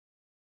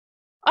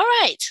All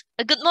right.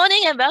 Good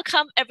morning and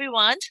welcome,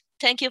 everyone.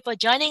 Thank you for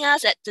joining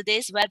us at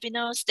today's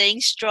webinar, Staying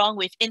Strong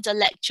with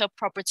Intellectual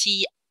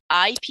Property,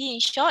 IP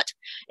in short,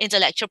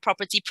 Intellectual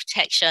Property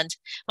Protection.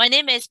 My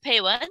name is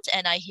Pei Wen,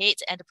 and I head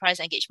Enterprise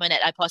Engagement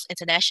at IPOS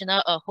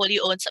International, a wholly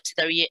owned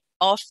subsidiary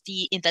of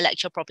the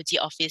Intellectual Property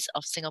Office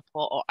of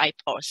Singapore, or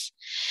IPOS.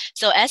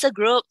 So as a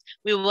group,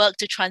 we work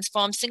to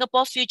transform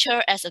Singapore's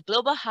future as a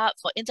global hub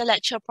for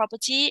intellectual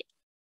property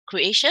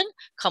creation,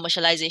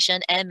 commercialization,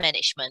 and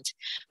management.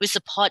 We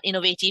support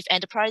innovative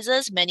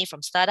enterprises, many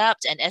from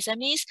startups and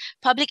SMEs,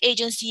 public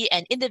agencies,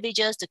 and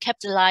individuals to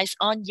capitalize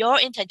on your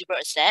intangible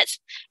assets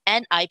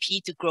and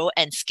IP to grow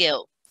and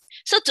scale.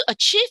 So to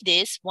achieve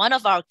this, one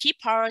of our key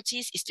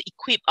priorities is to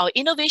equip our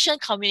innovation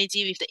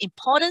community with the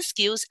important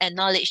skills and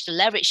knowledge to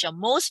leverage your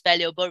most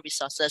valuable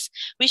resources,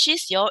 which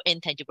is your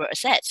intangible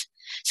assets.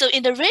 So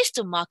in the race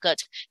to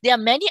market, there are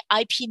many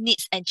IP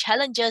needs and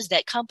challenges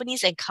that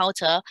companies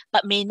encounter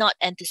but may not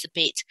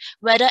anticipate,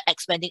 whether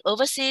expanding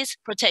overseas,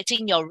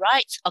 protecting your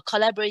rights, or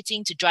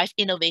collaborating to drive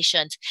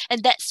innovations.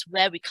 And that's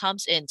where we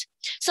comes in.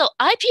 So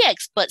IP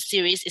Expert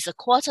Series is a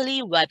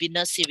quarterly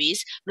webinar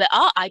series where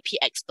our IP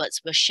experts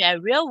will share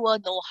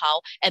real-world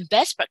know-how and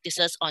best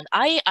practices on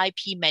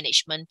IP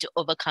management to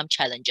overcome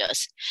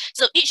challenges.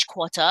 So each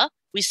quarter,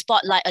 we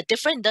spotlight a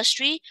different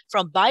industry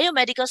from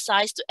biomedical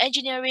science to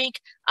engineering,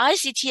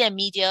 ICT and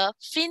media,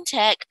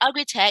 fintech,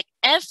 agri-tech,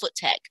 and food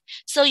tech.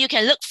 So you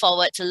can look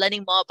forward to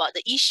learning more about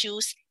the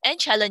issues and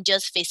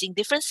challenges facing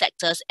different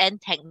sectors and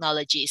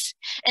technologies.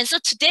 And so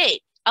today,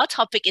 our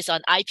topic is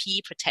on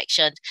IP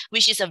protection,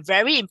 which is a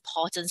very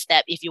important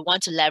step if you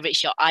want to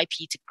leverage your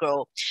IP to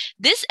grow.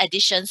 This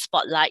edition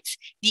spotlights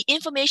the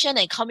information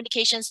and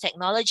communications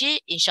technology,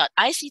 in short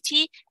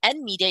ICT,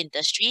 and media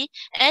industry,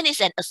 and is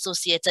an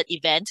associated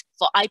event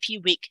for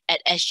IP Week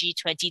at SG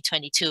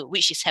 2022,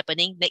 which is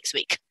happening next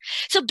week.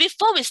 So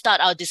before we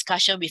start our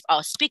discussion with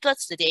our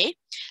speakers today,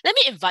 let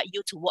me invite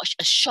you to watch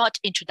a short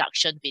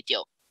introduction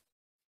video.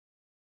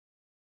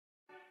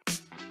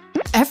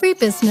 Every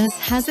business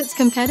has its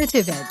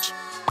competitive edge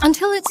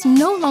until it's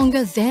no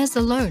longer theirs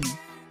alone.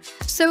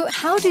 So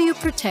how do you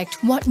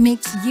protect what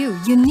makes you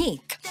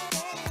unique?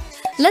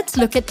 Let's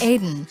look at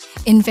Aiden,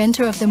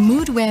 inventor of the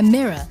moodwear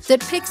mirror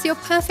that picks your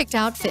perfect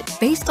outfit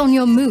based on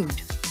your mood.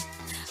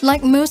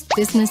 Like most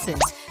businesses,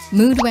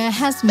 moodwear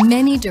has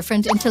many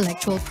different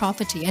intellectual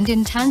property and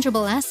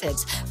intangible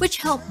assets which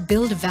help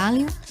build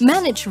value,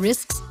 manage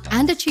risks,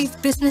 and achieve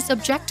business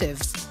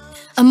objectives.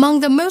 Among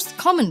the most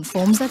common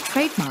forms are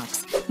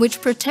trademarks,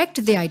 which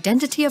protect the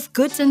identity of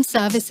goods and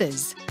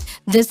services.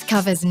 This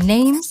covers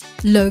names,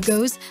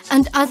 logos,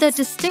 and other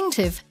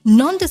distinctive,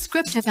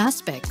 non-descriptive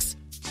aspects.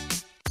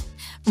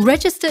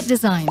 Registered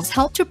designs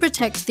help to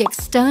protect the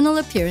external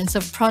appearance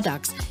of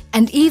products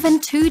and even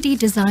 2D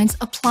designs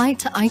applied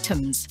to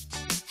items.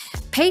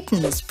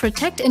 Patents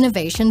protect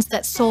innovations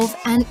that solve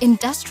an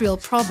industrial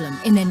problem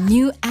in a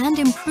new and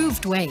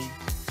improved way.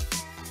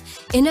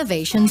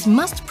 Innovations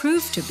must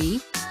prove to be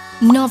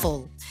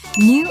novel,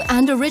 new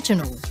and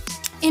original,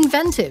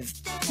 inventive,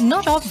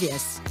 not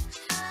obvious,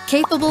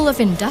 capable of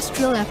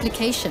industrial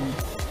application,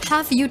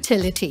 have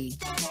utility.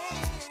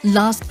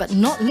 Last but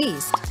not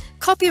least,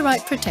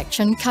 copyright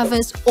protection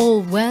covers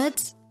all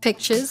words,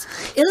 pictures,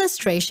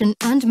 illustration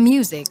and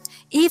music,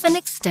 even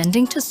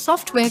extending to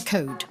software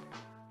code.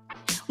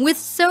 With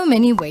so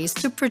many ways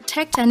to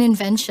protect an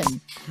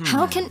invention,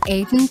 how can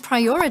Aiden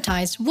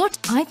prioritize what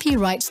IP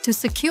rights to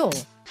secure?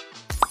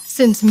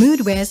 Since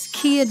moodwear's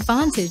key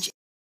advantage.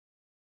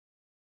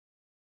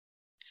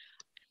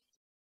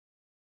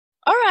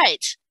 All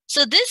right.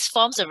 So this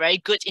forms a very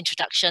good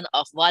introduction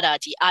of what are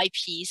the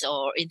IPs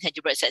or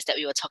intangible assets that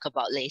we will talk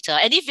about later.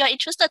 And if you're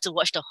interested to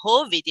watch the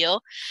whole video,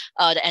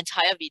 the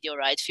entire video,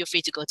 right, feel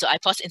free to go to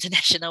IPOS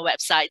International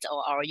website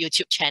or our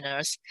YouTube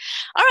channels.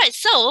 All right,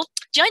 so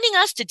joining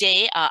us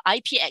today are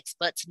IP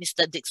experts,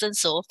 Mr. Dixon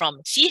Soh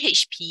from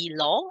CHP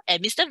Law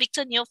and Mr.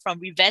 Victor Neo from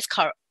REVEZ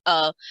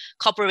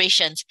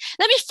Corporation.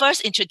 Let me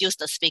first introduce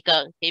the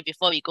speaker, okay,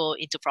 before we go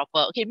into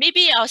proper. Okay,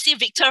 maybe I'll see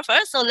Victor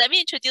first. So let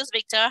me introduce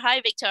Victor. Hi,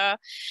 Victor.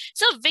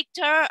 So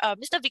Victor,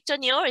 Mr. Victor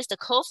Neo is the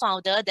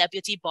co-founder,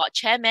 deputy board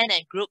chairman,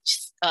 and group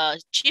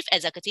chief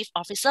executive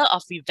officer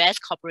of REVEZ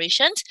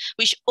Corporation,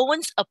 which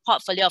owns a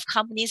portfolio of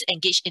companies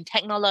engaged in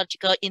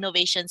technological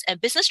innovations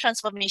and business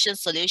transformation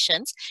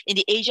solutions in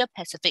the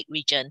Asia-Pacific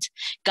region.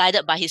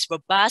 Guided by his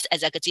robust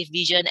executive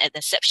vision and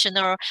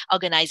exceptional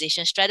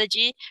organization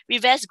strategy,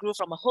 REVEZ grew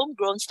from a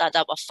homegrown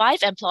startup of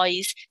 5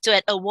 employees to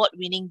an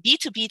award-winning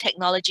B2B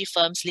technology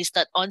firms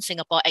listed on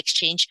Singapore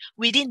Exchange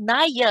within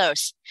 9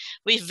 years.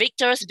 With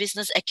Victor's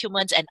business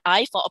acumen and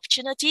eye for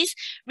opportunities,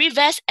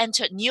 REVEZ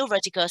entered new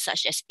verticals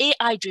such as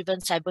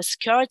AI-driven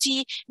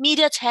cybersecurity,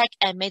 media tech,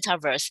 and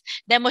metaverse,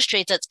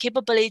 demonstrated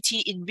capability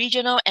in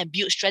regional and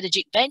built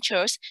strategic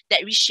ventures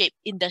that reshape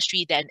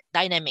industry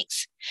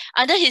dynamics.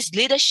 Under his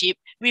leadership,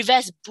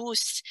 REVEZ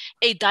boosts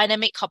a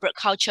dynamic corporate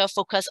culture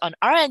focused on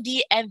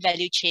R&D and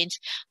value chain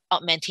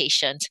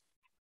augmentation.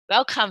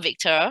 Welcome,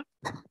 Victor.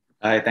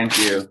 Hi, thank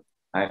you.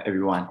 Hi,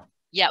 everyone.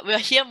 Yeah, we'll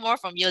hear more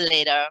from you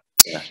later.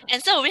 Yeah.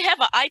 And so we have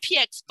an IP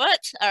expert.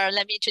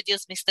 Let me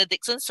introduce Mr.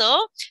 Dixon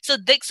Soh. So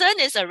Dixon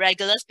is a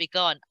regular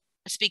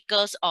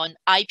speakers on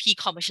IP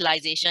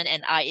commercialization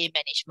and IA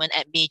management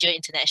at major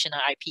international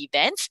IP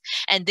events.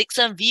 And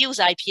Dixon views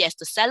IP as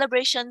the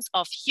celebrations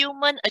of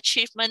human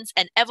achievements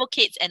and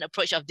advocates an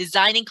approach of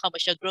designing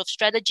commercial growth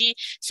strategy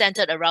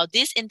centered around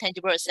these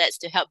intangible assets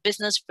to help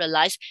business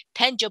realize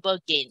tangible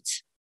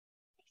gains.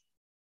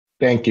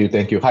 Thank you.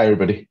 Thank you. Hi,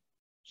 everybody.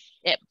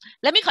 Yep.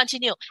 Let me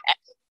continue.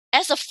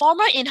 As a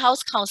former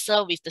in-house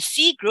counsel with the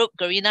C Group,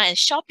 Garena, and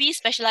Shopee,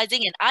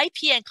 specializing in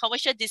IP and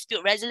commercial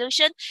dispute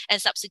resolution, and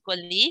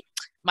subsequently,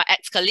 my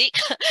ex-colleague,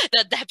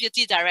 the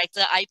Deputy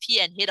Director, IP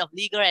and Head of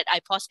Legal at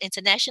IPOS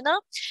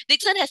International,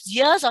 Dixon has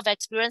years of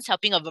experience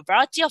helping a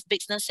variety of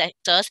business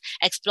sectors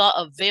explore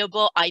a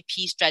viable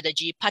IP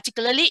strategy,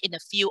 particularly in the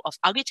field of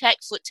agri-tech,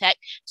 food tech,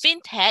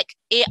 fintech,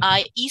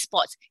 AI,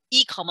 esports,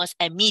 e-commerce,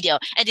 and media.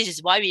 And this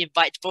is why we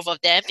invite both of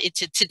them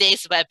into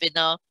today's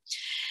webinar.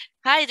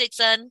 Hi,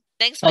 Dixon.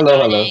 Thanks for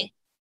joining. Hello.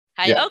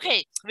 Hi. Yeah.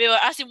 Okay, we will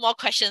ask you more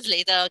questions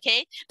later,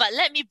 okay? But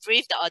let me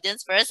brief the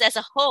audience first. As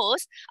a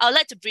host, I would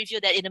like to brief you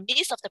that in the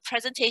midst of the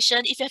presentation,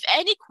 if you have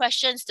any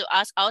questions to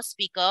ask our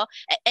speaker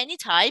at any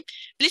time,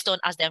 please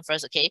don't ask them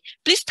first, okay?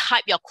 Please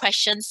type your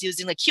questions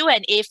using the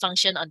Q&A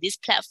function on this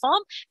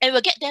platform, and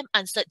we'll get them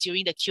answered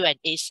during the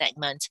Q&A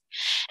segment.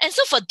 And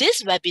so for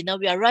this webinar,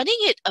 we are running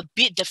it a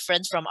bit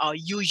different from our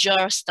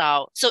usual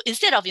style. So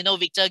instead of,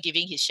 Victor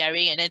giving his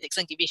sharing and then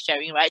Dixon giving his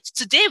sharing, right?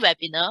 Today's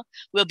webinar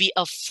will be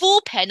a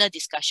full panel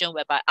discussion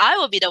whereby I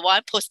will be the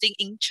one posting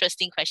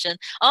interesting questions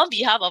on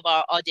behalf of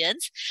our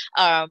audience,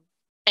 and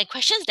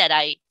questions that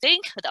I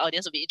think the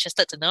audience will be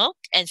interested to know.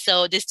 And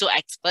so these two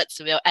experts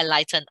will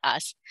enlighten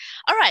us.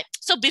 All right,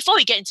 so before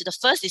we get into the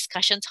first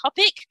discussion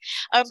topic,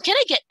 can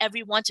I get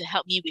everyone to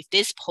help me with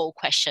these poll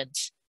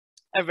questions?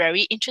 A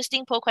very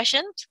interesting poll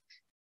question.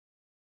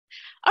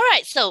 All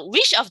right, so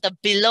which of the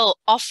below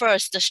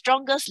offers the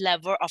strongest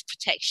level of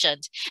protection?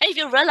 And if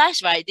you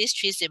realize, right, these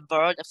three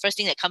symbols, the first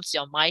thing that comes to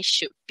your mind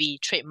should be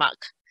trademark.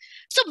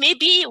 So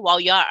maybe while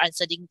you are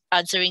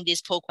answering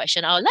this poll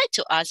question, I would like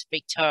to ask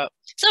Victor.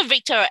 So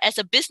Victor, as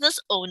a business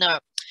owner,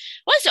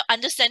 what's your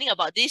understanding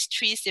about these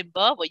three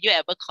symbols? Were you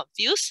ever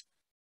confused?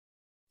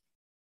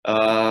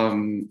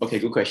 Okay,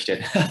 good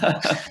question.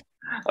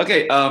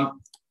 Okay,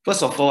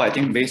 first of all, I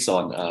think based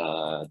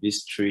on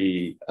these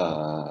three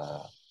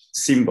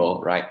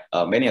symbol, right?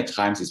 Many a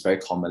times it's very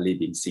commonly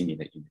being seen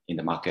in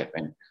the market,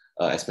 and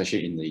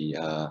especially in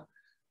the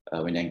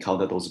when you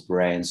encounter those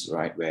brands,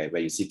 right, where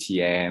you see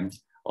TM,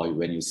 or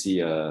when you see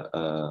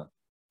a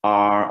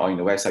R, or in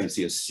the website you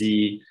see a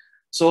C.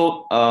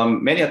 So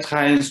many a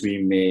times we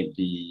may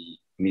be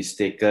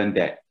mistaken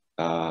that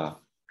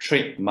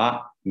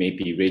trademark may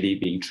be really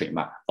being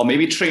trademark, or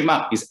maybe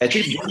trademark is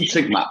actually being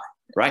trademark,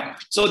 right?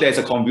 So there's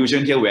a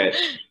confusion here where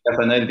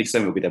definitely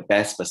Dixon will be the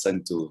best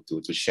person to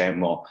share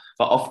more.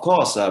 But of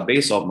course,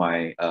 based on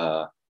my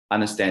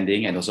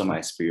understanding and also my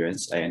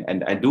experience,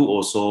 and I do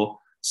also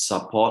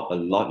support a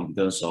lot in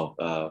terms of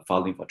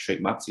filing for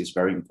trademarks. Is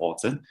very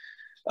important.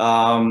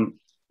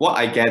 What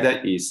I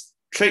gathered is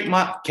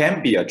trademark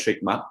can be a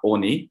trademark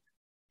only.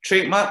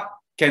 Trademark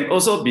can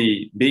also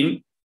be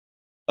being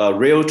a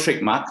real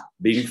trademark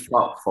being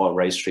filed for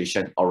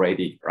registration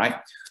already, right?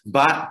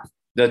 But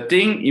the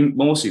thing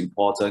most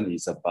important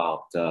is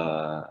about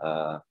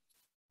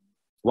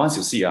once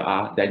you see a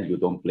R, then you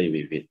don't play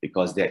with it,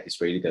 because that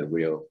is really the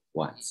real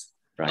ones,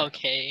 right?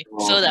 Okay,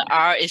 so the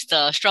R is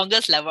the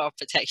strongest level of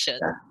protection.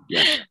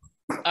 Yeah.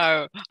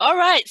 All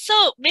right,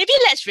 so maybe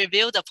let's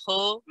review the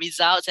poll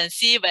results and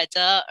see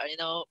whether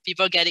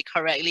people get it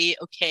correctly.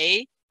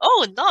 Okay.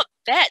 Oh, not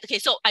bad. Okay,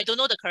 so I don't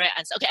know the correct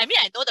answer. Okay, I mean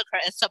I know the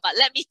correct answer, but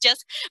let me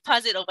just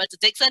pass it over to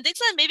Dixon.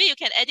 Dixon, maybe you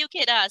can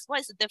educate us. What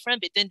is the difference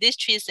between these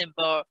three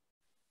symbols?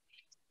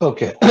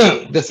 Okay,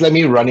 just let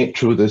me run it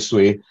through this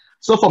way.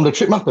 So from the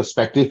trademark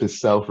perspective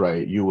itself,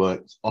 right, you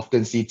would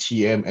often see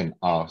TM and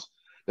R.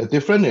 The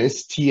difference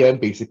is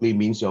TM basically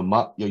means your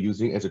mark you're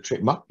using as a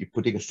trademark. You're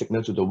putting a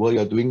signal to the world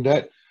you're doing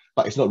that,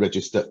 but it's not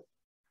registered.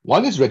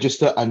 One is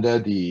registered under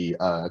the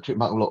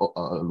trademark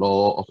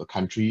law of a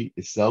country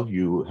itself.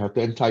 You have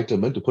the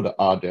entitlement to put an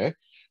R there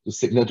to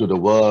signal to the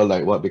world,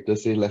 like what Victor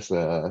said, let's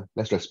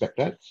respect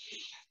that.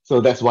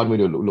 So that's one way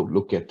to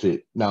look at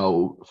it.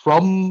 Now,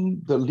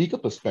 from the legal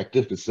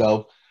perspective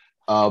itself,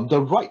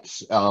 the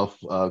rights of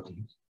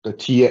the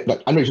TM,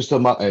 like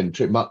unregistered mark and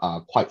trademark,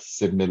 are quite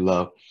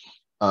similar.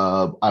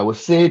 I would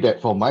say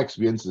that from my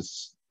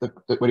experiences,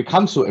 when it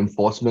comes to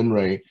enforcement,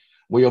 right,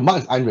 when your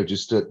mark is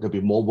unregistered, there'll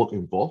be more work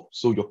involved.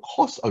 So your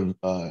cost of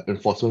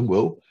enforcement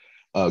will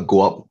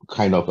go up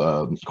kind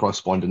of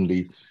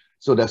correspondingly.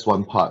 So that's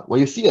one part. When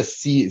you see a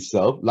C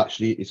itself,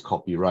 largely it's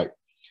copyright.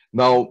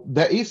 Now,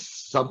 there is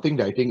something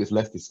that I think is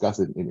less discussed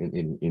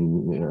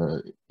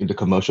in the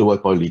commercial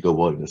world or legal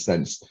world, in a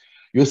sense.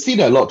 You'll see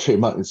that a lot of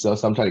trademark itself,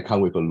 sometimes it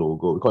comes with a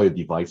logo. We call it a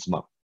device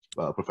mark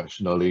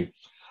professionally.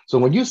 So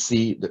when you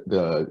see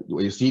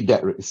when you see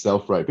that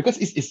itself, right, because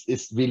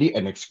it's really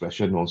an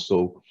expression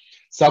also.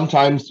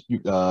 Sometimes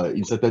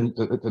in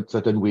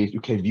certain ways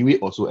you can view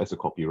it also as a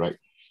copyright.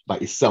 by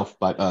itself,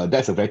 but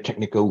that's a very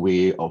technical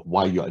way of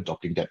why you're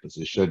adopting that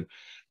position.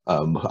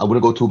 I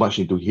wouldn't go too much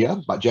into here,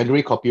 but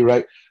generally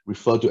copyright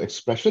refer to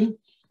expression.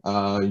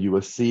 You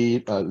will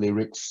see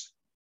lyrics,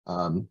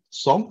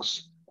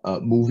 songs,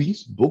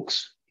 movies,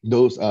 books,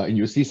 those, and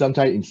you see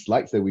sometimes in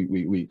slides that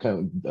we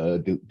kind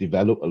of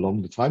develop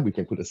along the time, we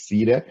can put a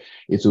C there.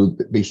 It will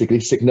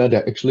basically signal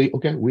that actually,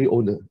 okay, we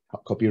own the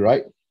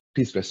copyright,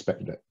 please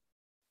respect that.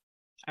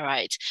 All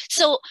right.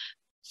 So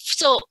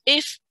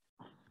if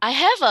I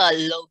have a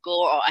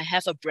logo or I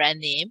have a brand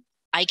name,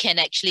 I can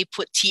actually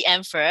put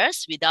TM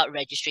first without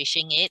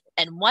registering it.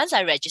 And once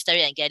I register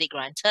it and get it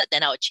granted,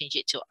 then I'll change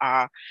it to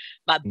R.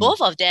 But both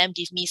of them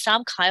give me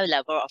some kind of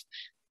level of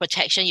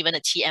protection, even a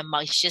TM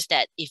mark. It's just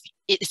that if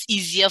it's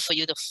easier for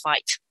you to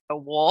fight a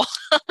war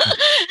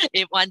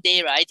if one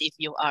day, right, if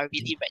you are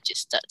really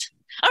registered.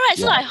 All right,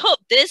 so I hope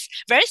this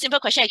very simple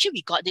question, actually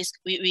we got this,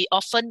 we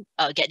often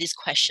get these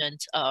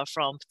questions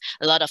from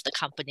a lot of the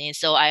companies.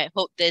 So I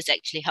hope this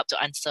actually helped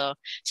to answer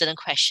certain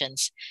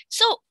questions.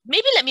 So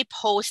maybe let me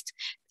post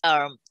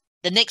the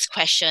next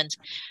question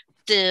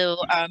to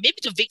maybe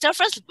to Victor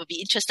first. Would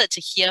be interested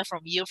to hear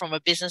from you from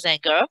a business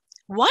angle.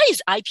 Why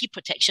is IP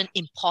protection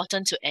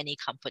important to any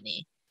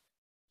company?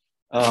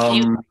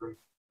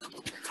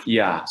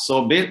 Yeah,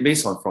 so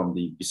based on from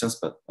the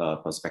business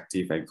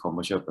perspective and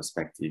commercial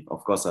perspective,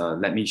 of course,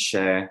 let me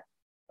share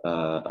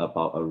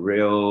about a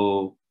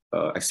real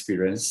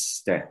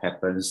experience that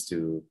happens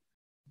to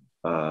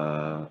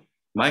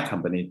my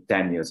company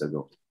 10 years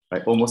ago,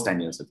 right? Almost 10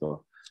 years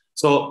ago.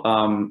 So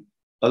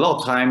a lot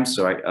of times,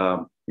 right,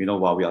 you know,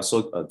 while we are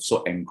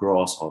so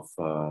engrossed of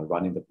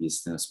running the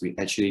business, we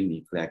actually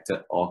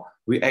neglected, or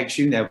we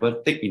actually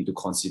never take into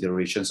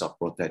considerations of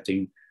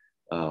protecting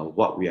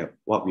what we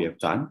have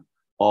done,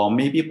 or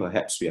maybe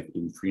perhaps we have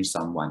infringed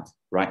someone,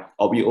 right?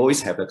 Or we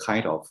always have a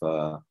kind of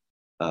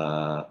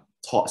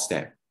thoughts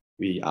that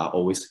we are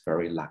always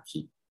very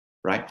lucky,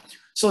 right?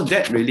 So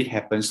that really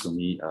happens to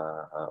me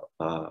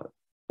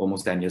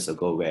almost 10 years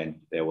ago,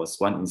 when there was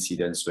one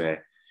incident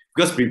where,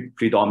 because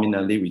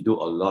predominantly we do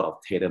a lot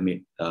of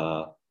tailor-made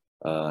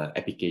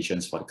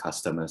applications for the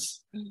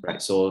customers,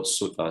 right? So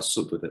suit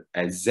to the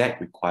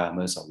exact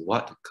requirements of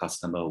what the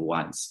customer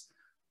wants.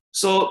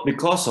 So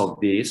because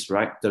of this,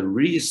 right, the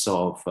risk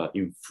of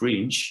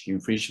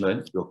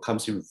infringement will come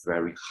in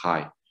very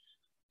high.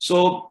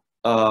 So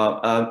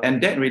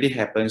and that really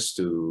happens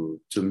to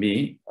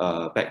me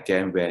back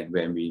then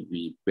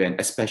when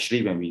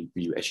especially when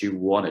we actually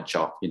want a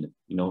job in,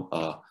 you know,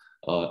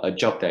 a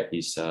job that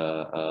is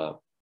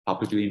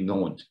publicly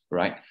known,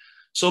 right?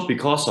 So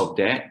because of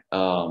that,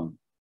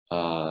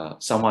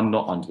 someone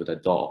knocked onto the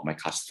door of my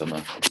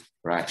customer,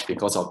 right?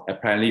 Because of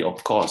apparently,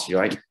 of course,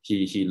 right,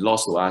 he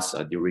lost to us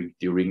during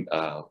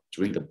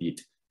the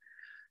bid,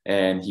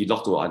 and he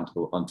locked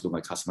onto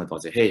my customer door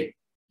and said, hey,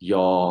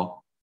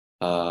 your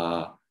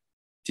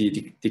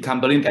the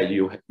company that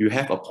you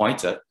have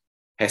appointed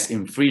has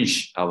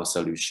infringed our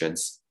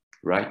solutions,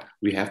 right?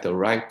 We have the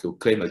right to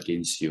claim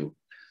against you.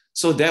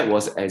 So that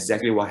was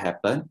exactly what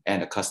happened,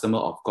 and the customer,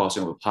 of course,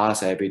 will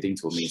pass everything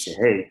to me, say,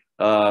 hey,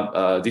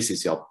 this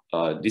is your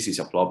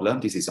problem,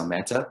 this is your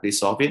matter, please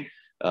solve it.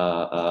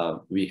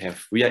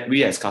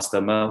 We as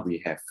customer,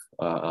 we have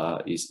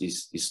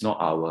it's not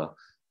our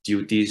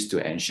duties to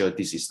ensure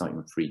this is not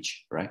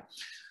infringed, right?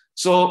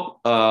 So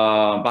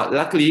but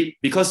luckily,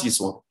 because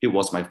it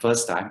was my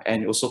first time,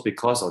 and also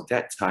because of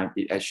that time,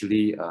 it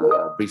actually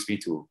brings me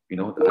to, you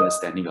know, the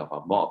understanding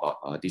of more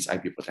about this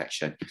IP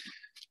protection.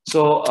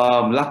 So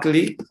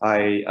luckily,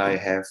 I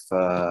have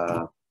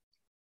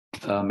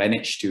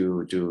managed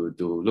to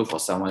look for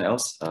someone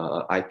else,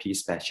 IP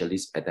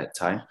specialist at that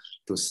time,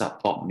 to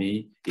support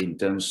me in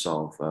terms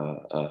of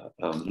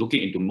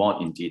looking into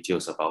more in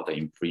details about the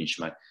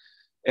infringement.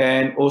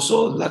 And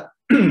also,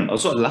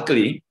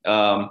 luckily,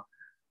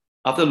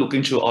 after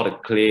looking through all the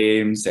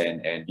claims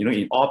and you know,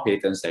 in all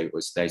patents,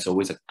 there's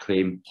always a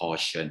claim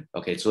portion.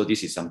 Okay, so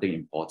this is something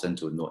important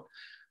to note.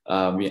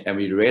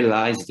 We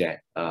realized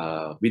that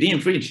we didn't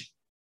infringe,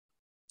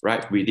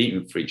 right? We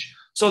didn't infringe.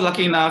 So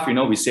lucky enough, you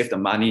know, we saved the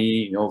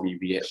money. You know,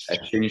 we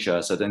exchanged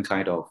a certain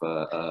kind of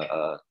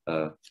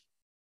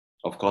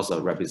course,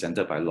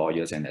 represented by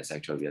lawyers and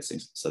etc. We are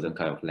saying certain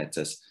kind of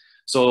letters.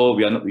 So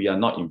we are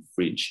not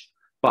infringed.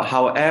 But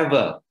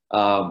however,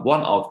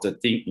 one of the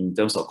things in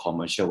terms of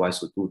commercial wise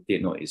to do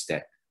take note is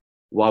that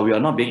while we are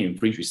not being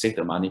infringed, we save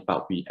the money,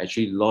 but we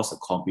actually lost the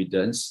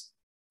confidence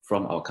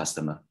from our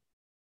customer.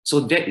 So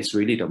that is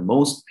really the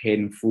most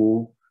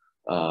painful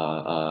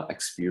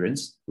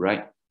experience,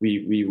 right?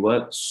 We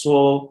were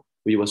so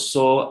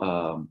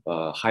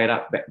high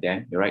up back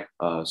then, right?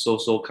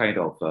 So kind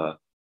of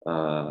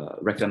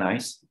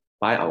recognized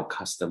by our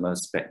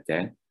customers back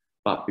then,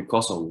 but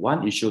because of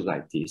one issue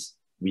like this,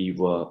 we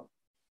were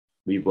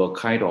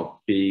kind of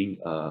being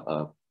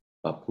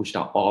pushed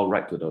out all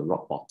right to the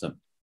rock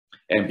bottom,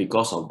 and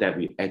because of that,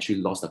 we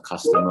actually lost the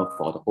customer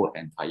for the whole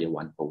entire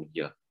 1 whole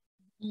year.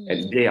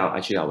 And they are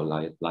actually our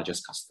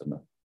largest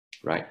customer,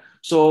 right?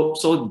 So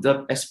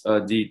the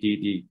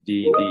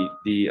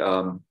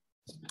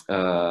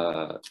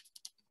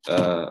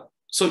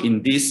So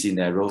in this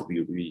scenario,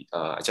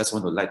 I just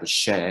want to like to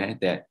share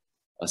that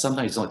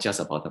sometimes it's not just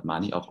about the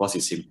money. Of course,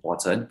 it's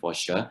important for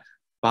sure,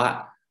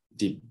 but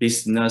the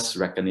business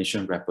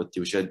recognition,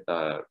 reputation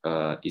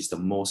is the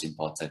most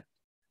important.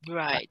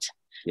 Right.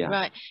 Yeah.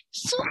 Right.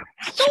 So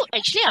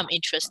actually, I'm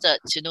interested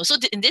to know. So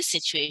in this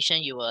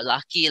situation, you were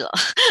lucky, lah.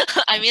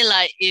 I mean,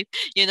 like if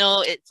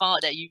it found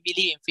out that you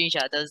really infringe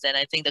others, then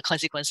I think the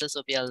consequences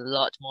will be a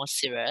lot more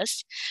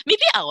serious.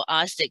 Maybe I will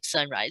ask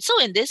Dixon, right? So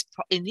in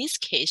this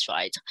case,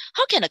 right,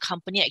 how can a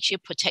company actually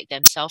protect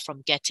themselves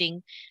from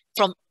getting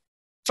from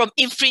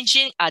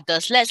infringing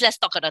others? Let's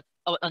talk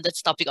on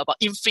this topic about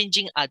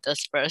infringing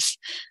others first.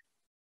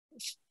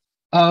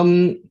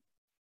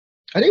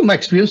 I think my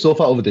experience so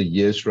far over the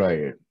years,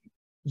 right,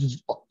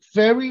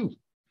 very,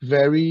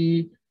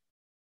 very.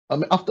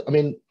 After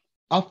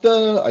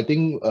I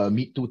think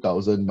mid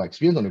 2000, my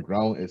experience on the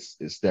ground is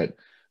that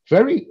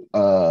very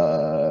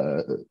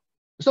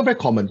it's not very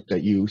common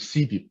that you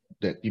see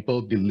that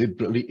people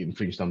deliberately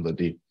infringe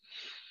somebody.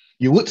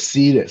 You would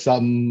see that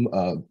some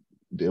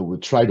they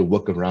would try to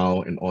work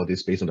around and all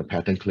this based on the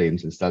patent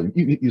claims and stuff.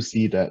 You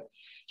see that,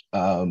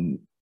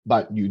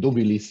 but you don't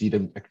really see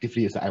them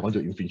actively as I want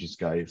to infringe this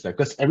guy. It's like,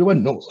 because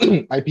everyone knows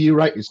IP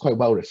right is quite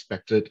well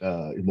respected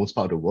in most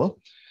part of the world,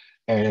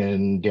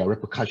 and there are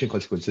repercussion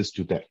consequences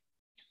to that.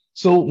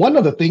 So one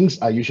of the things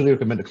I usually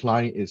recommend the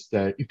client is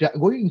that if they're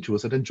going into a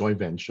certain joint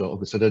venture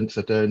or a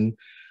certain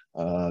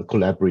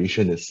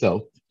collaboration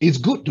itself, it's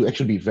good to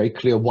actually be very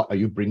clear what are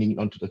you bringing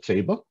onto the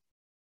table.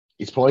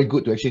 It's probably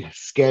good to actually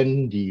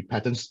scan the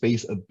patent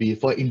space a bit.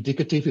 For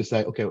indicative, it's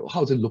like, okay, how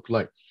does it look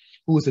like?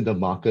 Who's in the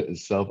market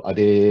itself? Are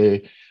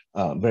they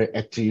very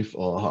active,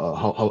 or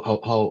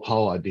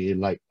how are they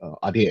like?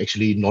 Are they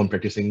actually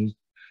non-practicing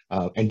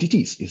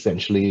entities,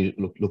 essentially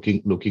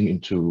looking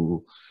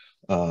into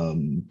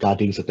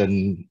guarding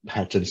certain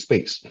patent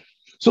space?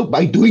 So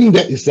by doing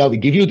that itself, it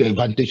gives you the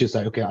advantage. It's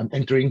like, okay, I'm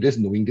entering this,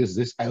 knowing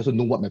this. I also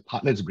know what my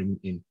partner is bringing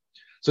in.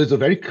 So it's a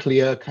very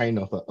clear kind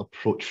of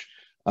approach.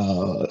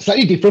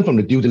 Slightly different from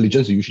the due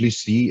diligence you usually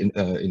see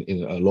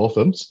in law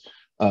firms,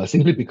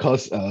 simply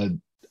because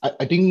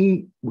I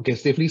think we can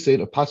safely say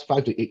the past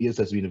 5 to 8 years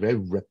has been a very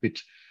rapid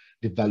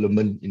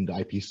development in the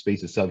IP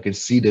space itself. You can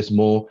see there's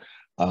more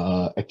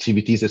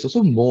activities. There's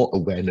also more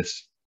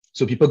awareness.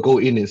 So people go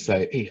in and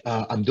say, hey,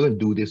 I'm going to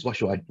do this. What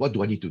do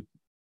I need to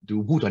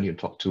do? Who do I need to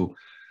talk to?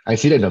 I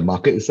see that in the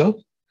market itself.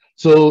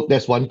 So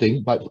that's one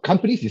thing. But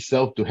companies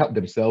itself, to help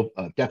themselves,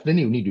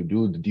 definitely need to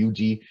do the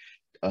duty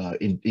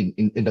in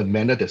the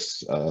manner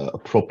that's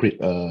appropriate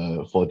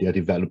for their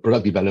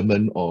product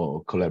development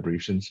or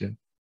collaborations. Yeah.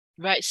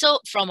 Right. So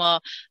from a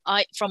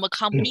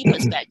company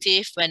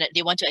perspective, when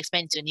they want to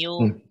expand to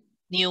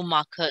new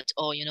market,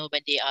 or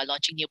when they are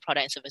launching new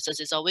product and services,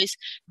 it's always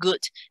good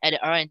at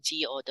the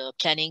R&D or the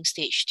planning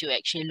stage to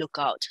actually look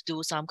out,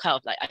 do some kind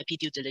of like IP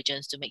due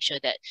diligence to make sure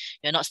that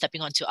you're not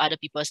stepping onto other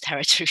people's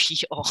territory,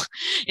 or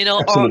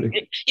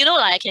Absolutely. or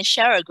like I can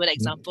share a good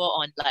example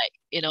on like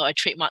a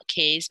trademark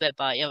case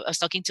whereby I was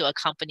talking to a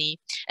company,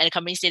 and the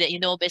company said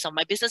that based on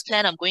my business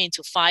plan, I'm going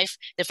into 5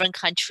 different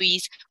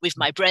countries with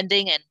my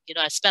branding, and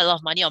I spent a lot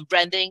of money on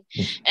branding,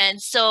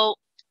 and so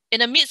in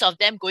the midst of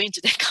them going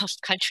to that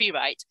country,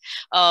 right,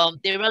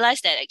 they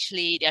realized that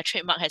actually their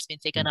trademark has been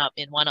taken up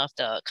in one of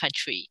the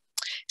country.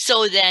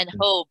 So then,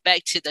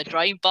 back to the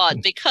drawing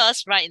board,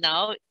 because right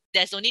now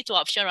there's only 2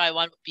 options, right?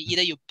 One would be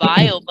either you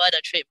buy over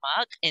the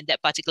trademark in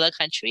that particular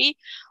country,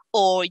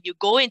 or you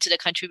go into the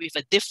country with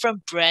a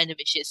different brand,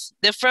 which is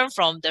different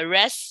from the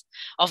rest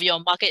of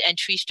your market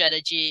entry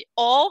strategy.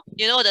 Or,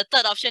 the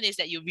third option is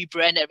that you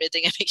rebrand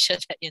everything and make sure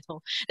that,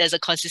 there's a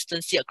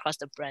consistency across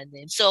the brand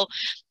name. So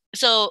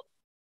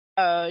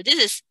this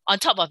is on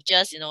top of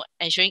just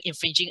ensuring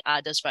infringing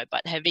others, right?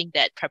 But having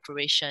that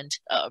preparation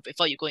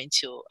before you go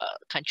into a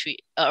country,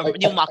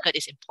 new market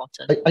is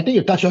important. I think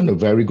you touched on a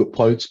very good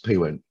point, Pei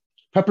Wen.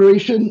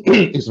 Preparation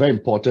is very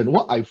important.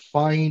 What I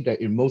find that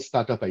in most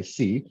startups I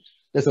see,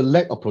 there's a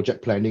lack of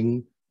project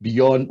planning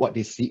beyond what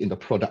they see in the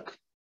product,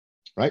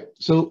 right?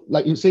 So,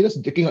 like you say,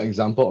 just taking an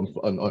example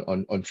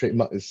on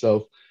trademark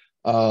itself.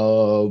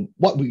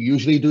 What we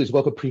usually do is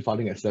work a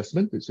pre-filing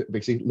assessment. It's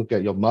basically look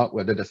at your mark,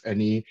 whether there's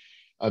any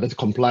that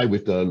comply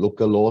with the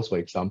local laws, for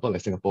example,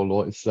 like Singapore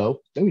law itself.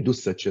 Then we do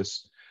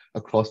searches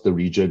across the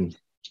region.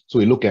 So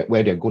we look at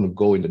where they're going to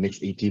go in the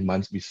next 18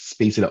 months. We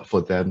space it out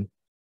for them.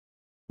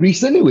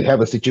 Recently, we have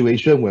a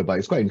situation whereby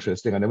it's quite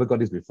interesting. I never got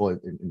this before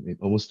in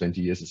almost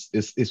 20 years.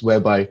 It's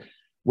whereby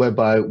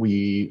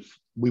we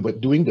were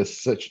doing the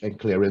search and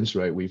clearance,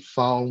 right? We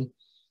found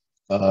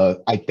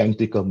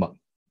identical mark.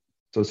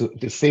 So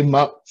the same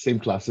mark, same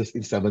classes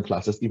in 7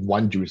 classes in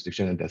one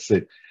jurisdiction, and that's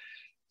it.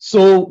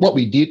 So what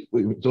we did,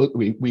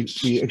 we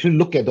actually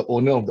look at the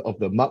owner of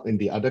the mark in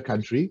the other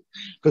country,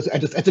 because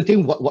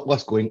ascertain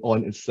what's going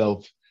on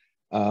itself.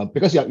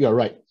 Because you're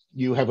right,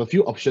 you have a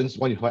few options.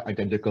 One, you find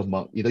identical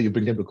mark. Either you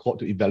bring them to court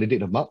to invalidate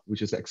the mark,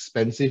 which is an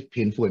expensive,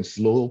 painful, and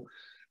slow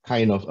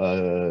kind of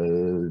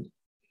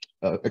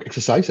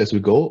exercise as we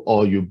go,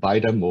 or you buy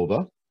them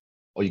over.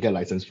 or you get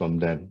license from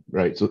them,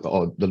 right? So,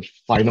 or the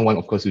final one,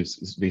 of course,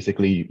 is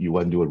basically you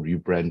want to do a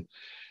rebrand.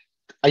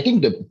 I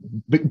think the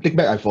big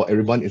back for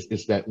everyone is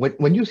that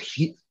when you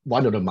hit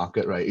one of the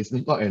market, right, it's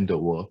not end the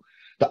world.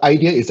 The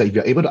idea is that if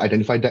you're able to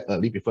identify that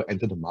early before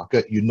enter the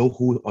market, you know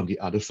who on the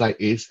other side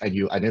is, and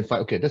you identify,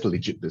 okay, that's a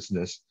legit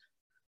business.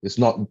 It's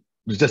not,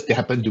 it's just they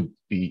happen to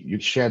be, you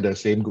share the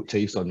same good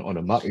taste on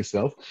the mark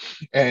itself.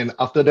 And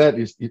after that,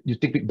 is you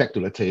take it back to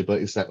the table.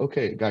 It's like,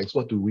 okay, guys,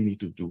 what do we need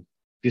to do?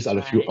 These are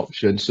the few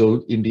options.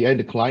 So in the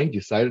end, the client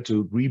decided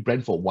to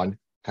rebrand for one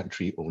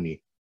country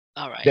only.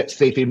 All right. That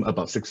saved him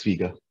about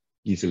 6-figure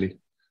easily.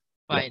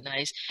 Right,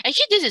 nice.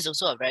 Actually, this is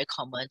also a very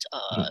common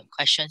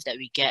questions that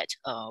we get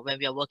when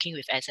we are working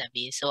with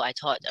SMEs. So I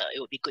thought it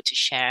would be good to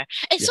share.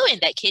 And so in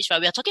that case,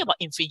 right, we are talking about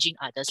infringing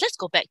others. Let's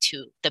go back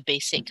to the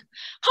basic.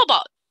 How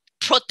about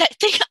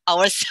protecting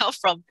ourselves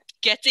from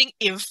getting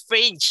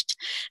infringed?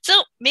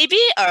 So maybe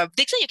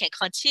Dixon, you can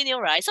continue,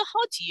 right? So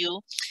how do you,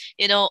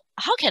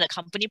 how can a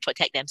company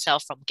protect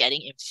themselves from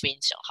getting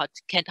infringed? Or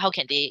how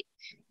can they,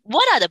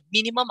 what are the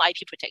minimum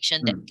IP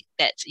protection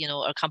that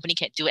a company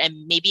can do?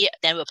 And maybe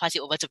then we'll pass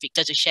it over to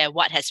Victor to share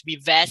what has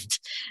REVEZ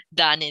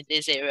done in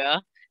this area.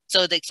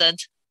 So Dixon.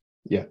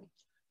 Yeah.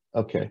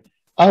 Okay.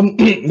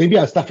 Maybe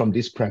I'll start from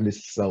this premise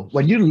itself.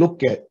 When you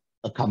look at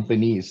a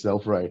company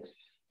itself, right,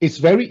 it's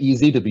very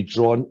easy to be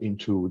drawn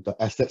into the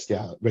assets that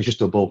are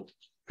registerable,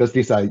 because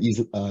these are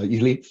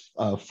easily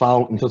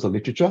found in terms of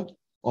literature,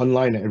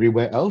 online and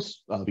everywhere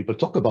else. People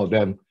talk about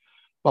them.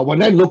 But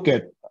when I look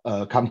at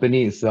a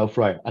company itself,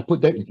 right, I put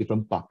them in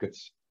different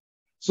buckets.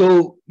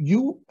 So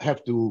you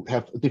have to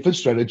have a different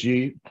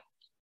strategy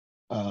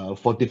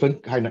for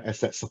different kind of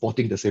assets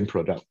supporting the same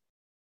product.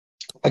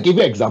 I'll give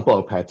you an example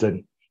of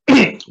patent.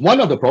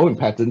 One of the problem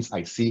patents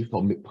I see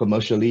from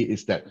commercially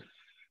is that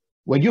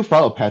when you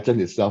file a patent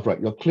itself, right,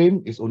 your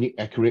claim is only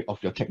accurate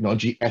of your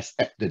technology as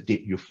at the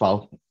date you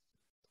file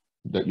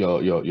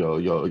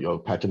your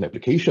patent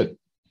application.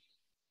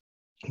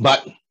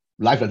 But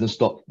life doesn't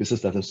stop,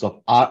 business doesn't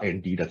stop,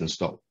 R&D doesn't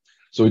stop.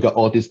 So we got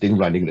all these things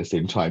running at the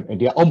same time, and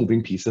they are all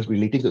moving pieces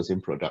relating to the same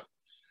product.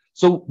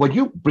 So when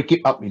you break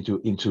it up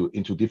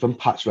into different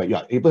parts, right, you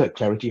are able to have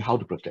clarity how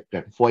to protect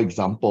them. For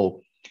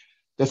example,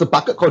 there's a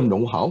bucket called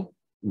know-how.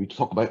 We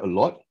talk about it a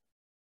lot.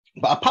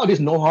 But a part of this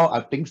know-how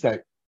are things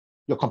that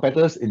your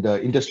competitors in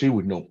the industry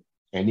would know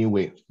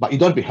anyway. But you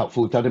don't be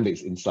helpful, tell them that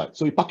it's inside.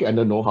 So you pack it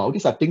under know-how.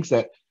 These are things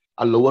that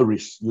are lower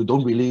risk. You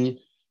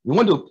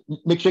want to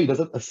make sure it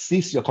doesn't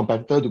assist your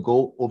competitor to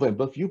go over and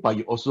above you, but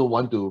you also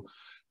want to,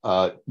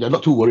 you're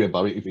not too worried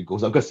about it if it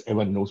goes up, because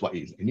everyone knows what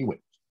it is anyway.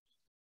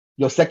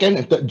 Your second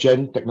and third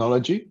gen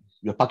technology,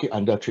 you pack it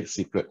under trade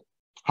secret.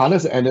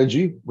 Harness the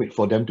energy, wait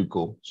for them to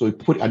go. So you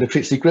put it under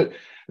trade secret.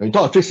 When you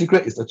talk about trade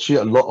secret, it's actually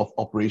a lot of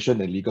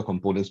operation and legal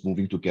components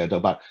moving together.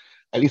 But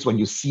at least when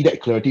you see that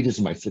clarity, this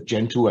is my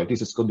Gen 2, right?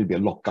 This is going to be a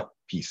lockup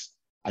piece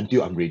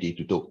until I'm ready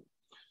to do.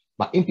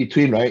 But in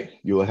between, right,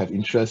 you will have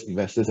interest,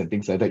 investors, and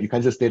things like that. You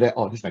can't just stay there,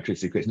 oh, this is my trade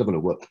secret, it's not going to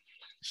work.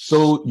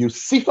 So you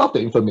sift out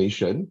the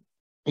information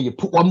and you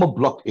put one more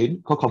block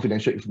in called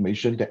confidential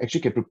information that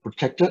actually can be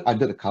protected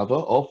under the cover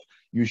of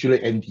usually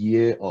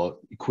NDA or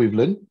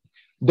equivalent.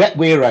 That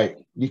way, right,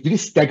 with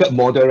this staggered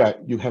model, right,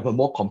 you have a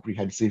more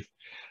comprehensive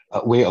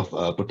way of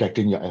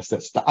protecting your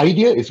assets. The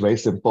idea is very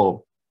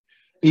simple.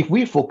 If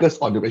we focus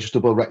on the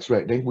registrable rights,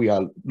 right, then we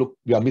are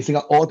missing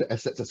out all the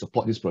assets that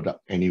support this product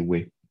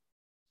anyway.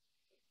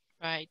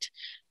 Right.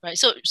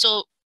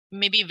 So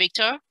maybe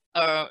Victor,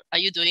 are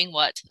you doing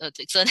what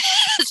Dixon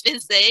has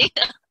been saying?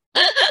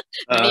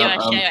 Maybe you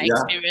want to share your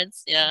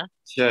experience. Yeah.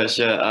 Sure.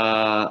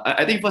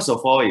 I think first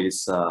of all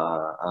is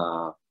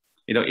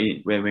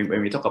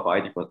when we talk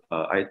about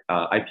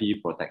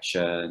IP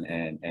protection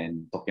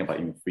and talking about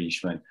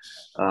infringement,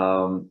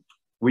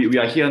 we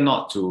are here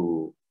not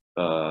to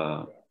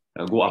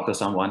go after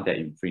someone that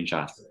infringe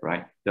us,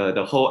 right?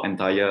 The whole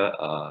entire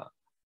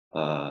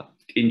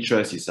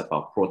interest is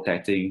about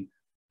protecting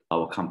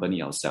our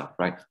company ourselves,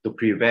 right? To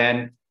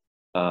prevent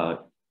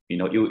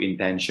ill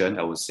intention,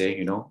 I would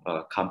say,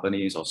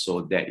 companies or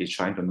so that is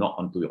trying to knock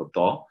onto your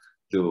door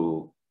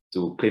to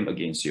claim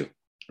against you,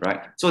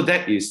 right? So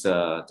that is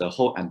the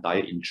whole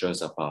entire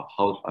interest about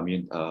how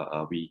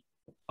we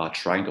are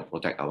trying to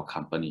protect our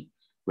company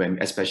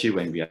especially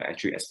when we are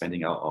actually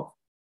expanding out of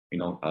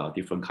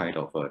different kind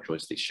of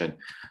jurisdiction.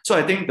 So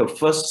I think the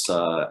first,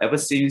 ever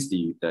since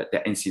the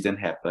incident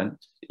happened,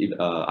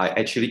 I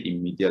actually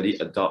immediately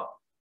adopt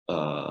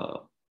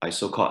I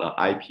so-called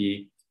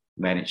IP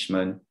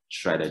management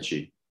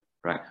strategy,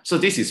 right? So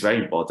this is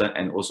very important,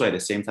 and also at the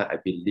same time, I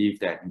believe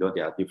that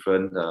there are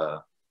different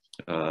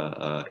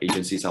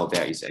agencies out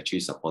there is actually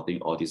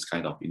supporting all these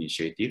kind of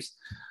initiatives.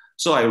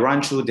 So I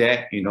run through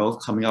that,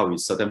 coming out with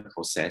certain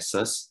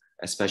processes,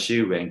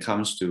 especially when it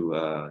comes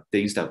to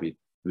things that we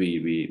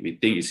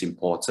think is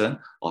important,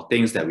 or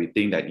things that we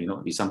think that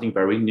is something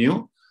very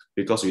new,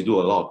 because we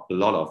do a lot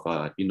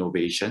of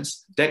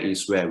innovations. That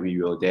is where we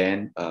will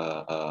then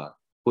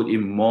put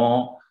in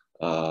more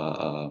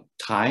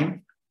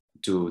time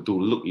to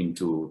look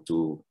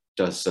into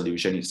the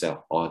solution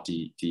itself or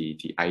the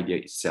idea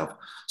itself.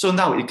 So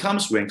now when it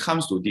comes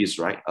to this,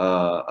 right?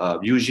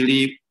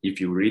 Usually, if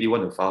you really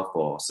want to file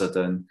for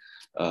certain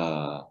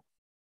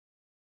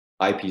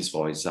IPs,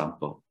 for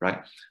example,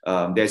 right?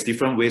 There's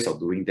different ways of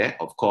doing that.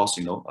 Of course,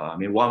 I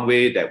mean, one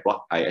way that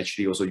what I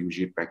actually also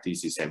usually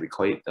practice is that we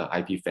call it the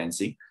IP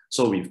fencing.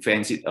 So we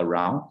fence it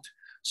around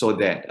so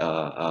that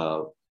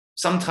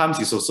sometimes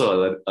it's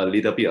also a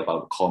little bit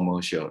about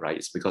commercial, right?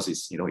 It's because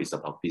it's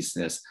about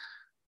business.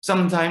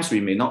 Sometimes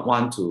we may not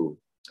want to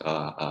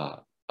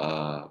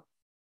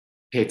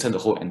patent the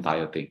whole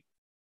entire thing,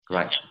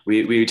 right?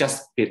 We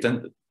just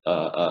patent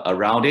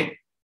around it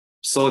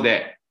so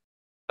that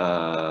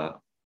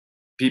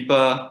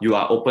you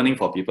are opening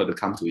for people to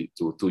come to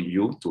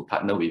you to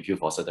partner with you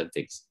for certain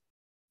things,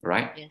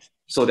 right? Yes.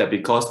 So that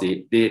because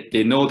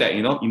they know that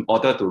in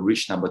order to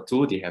reach number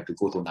 2, they have to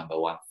go to number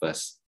 1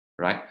 first,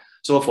 right?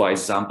 So for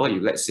example,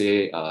 if let's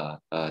say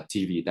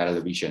TV,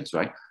 televisions,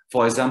 right?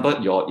 For example,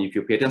 if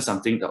you patent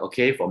something that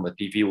from a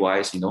TV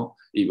wise,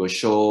 it will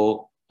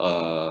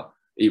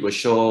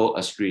show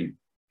a screen,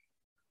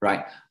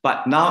 right?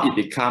 But now it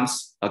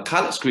becomes a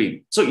colored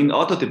screen. So in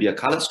order to be a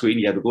colored screen,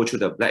 you have to go through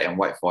the black and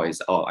white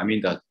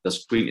the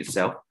screen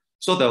itself.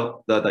 So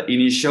the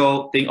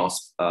initial thing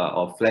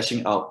of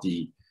flashing out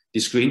the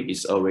screen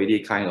is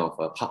already kind of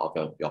a part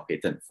of your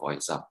patent, for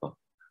example.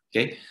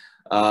 Okay.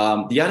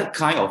 The other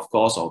kind, of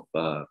course, of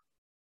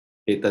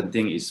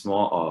patenting is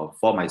more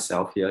for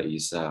myself here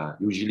is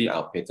usually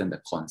I'll patent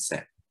the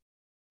concept.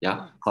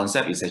 Yeah,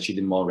 concept is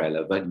actually more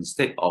relevant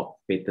instead of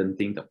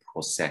patenting the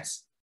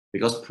process.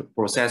 Because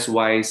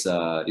process-wise,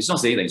 it's not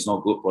saying that it's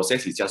not good.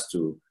 Process is just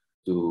to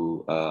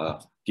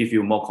give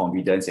you more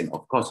confidence and,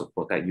 of course, to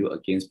protect you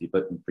against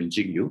people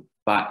infringing you.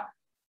 But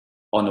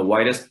on a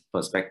wider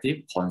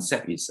perspective,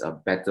 concept is a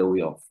better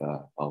way of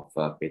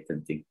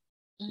patenting.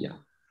 Yeah.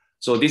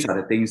 So these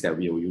are the things that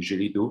we will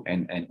usually do,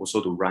 and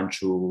also to run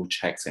through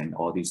checks and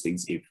all these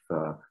things to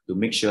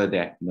make sure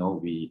that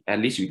we at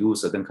least we do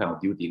certain kind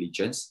of due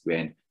diligence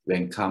when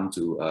come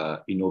to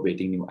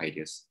innovating new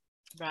ideas.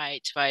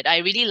 Right. I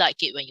really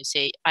like it when you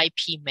say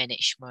IP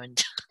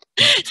management.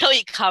 So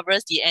it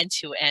covers the end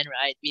to end,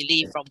 right?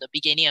 Really from the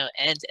beginning to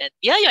end. And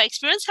yeah, your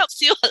experience helps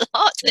you a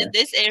lot in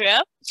this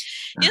area.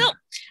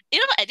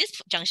 At this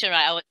junction,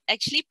 right,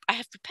 I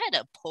have prepared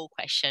a poll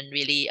question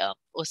really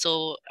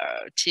also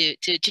to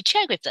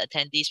check with the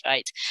attendees,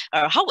 right?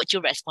 How would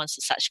you respond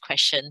to such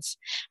questions,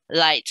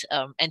 like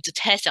and to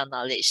test your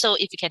knowledge? So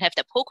if you can have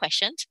the poll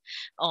question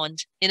on,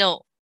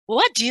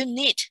 what do you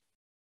need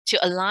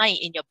to align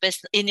in your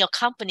business, in your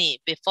company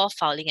before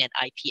filing an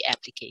IP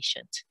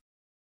application?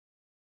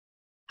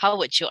 How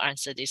would you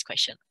answer this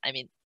question? I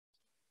mean,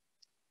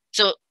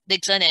 so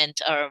Dixon and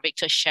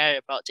Victor share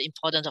about the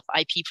importance of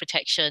IP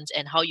protections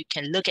and how you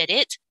can look at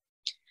it.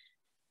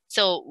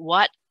 So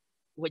what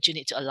would you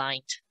need to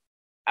align?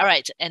 All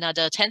right,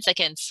 another 10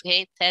 seconds.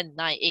 Okay, 10,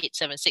 9, 8,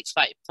 7, 6,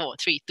 5, 4,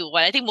 3, 2,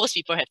 1. I think most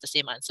people have the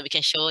same answer. We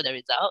can show the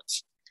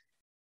results.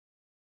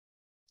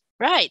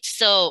 Right,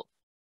 so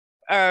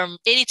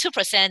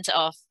 82%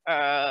 of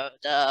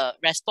the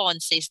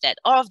response says that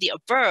all of the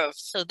above.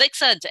 So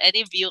Dixon,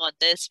 any view on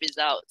these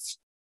results?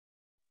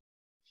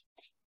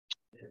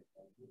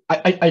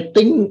 I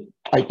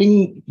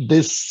think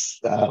this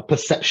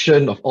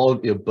perception of all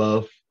the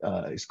above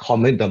is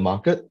common in the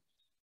market.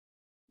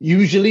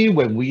 Usually,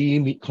 when we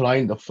meet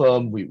client, the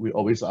firm, we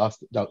always ask.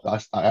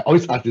 I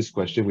always ask this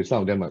question. With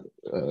some of them, I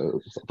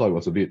thought it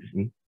was a bit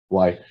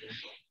why.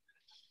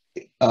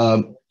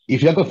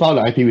 If you're going to file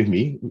an IP with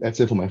me, let's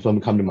say for my firm,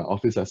 come to my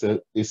office, I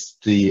said, is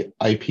the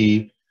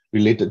IP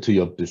related to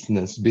your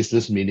business?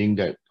 Business meaning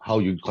that how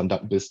you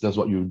conduct business,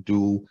 what you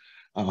do,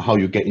 how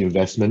you get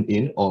investment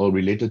in, or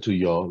related to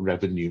your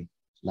revenue,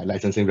 like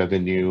licensing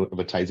revenue,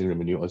 advertising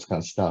revenue, all this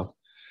kind of stuff.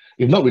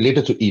 If not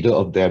related to either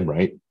of them,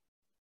 right,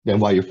 then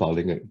why are you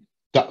filing it?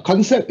 The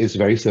concept is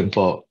very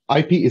simple.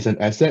 IP is an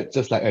asset,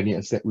 just like any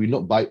asset.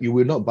 You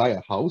will not buy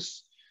a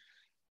house,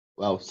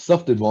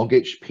 serve the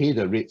mortgage, pay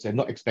the rates, and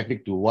not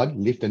expecting to,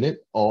 1, live in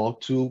it, or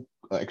 2,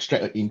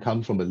 extract an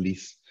income from a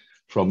lease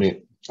from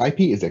it.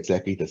 IP is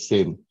exactly the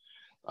same.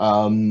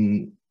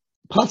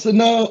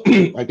 Personal,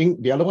 I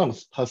think the other one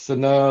was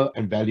personal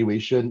and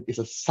valuation is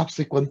a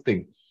subsequent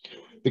thing,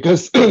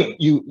 because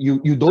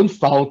you don't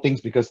file things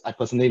because I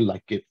personally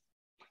like it.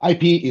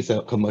 IP is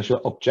a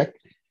commercial object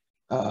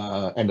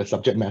and the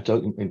subject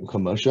matter in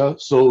commercial,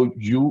 so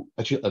you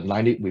actually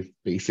align it with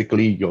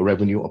basically your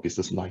revenue or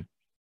business line.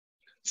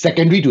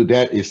 Secondary to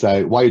that is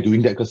why you're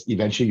doing that, because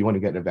eventually you want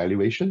to get a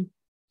valuation,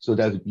 so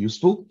that's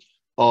useful.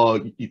 Or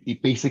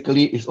it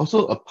basically is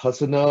also a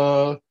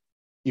personal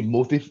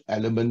emotive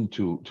element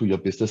to your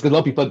business, because a lot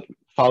of people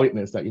file it and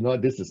it's like,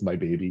 this is my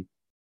baby,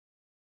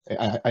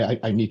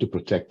 I need to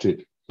protect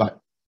it. But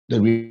the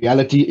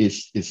reality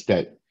is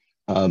that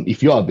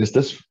if you are a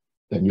business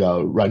and you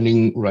are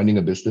running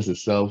a business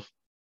itself,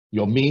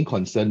 your main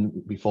concern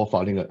before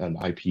filing an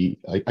IP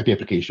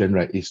application,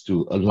 right, is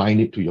to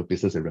align it to your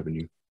business and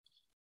revenue.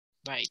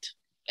 Right,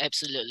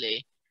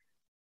 absolutely.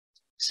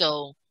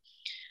 So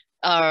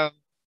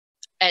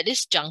at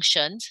this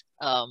junction,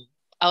 I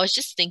was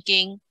just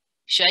thinking,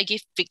 should I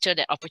give Victor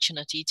the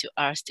opportunity to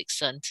ask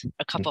Dixon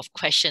a couple of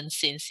questions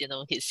since,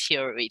 he's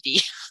here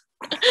already?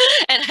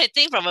 And I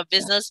think from a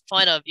business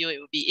point of view, it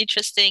would be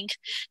interesting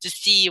to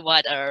see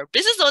what our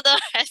business owner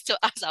has to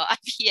ask our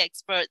IP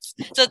experts.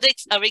 So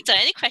Victor,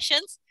 any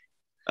questions?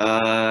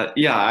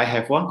 Yeah, I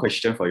have one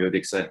question for you,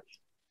 Dixon.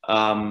 There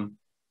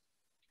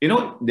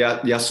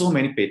are so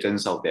many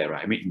patents out there,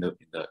 right? I mean,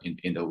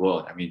 in the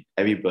world, I mean,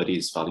 everybody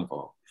is filing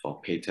for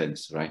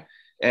patents, right?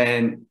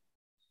 And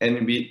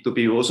to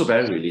be also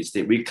very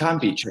realistic, we can't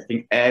be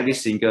checking every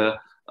single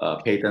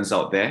patents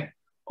out there,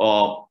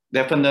 or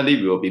definitely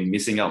we will be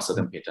missing out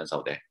certain patents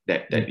out there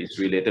that is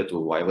related to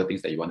whatever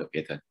things that you want to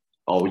patent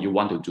or you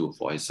want to do,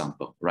 for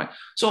example, right?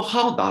 So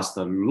how does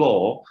the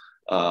law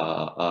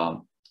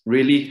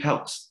really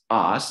helps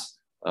us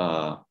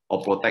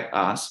or protect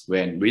us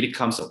when really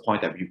comes a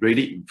point that we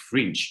really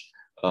infringe,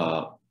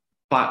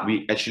 but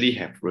we actually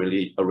have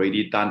really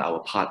already done our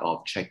part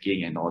of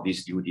checking and all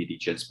these due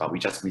diligence, but we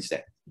just miss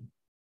that?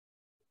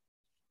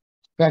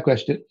 Fair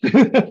question.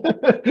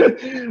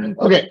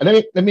 Okay,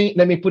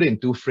 let me put it in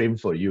two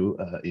frames for you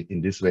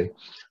in this way.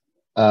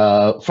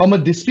 From a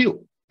dispute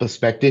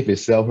perspective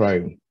itself,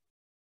 right?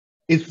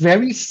 It's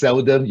very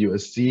seldom you will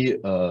see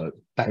a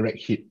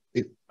direct hit.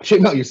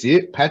 Trademark, you see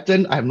it.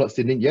 Patent, I have not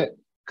seen it yet.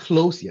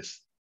 Close, yes,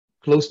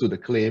 close to the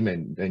claim,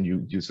 and then you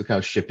just kind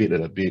of ship it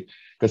a bit,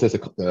 because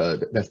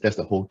that's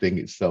the whole thing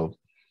itself.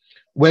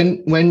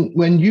 When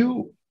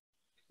you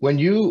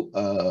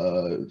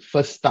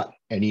first start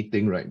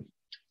anything, right?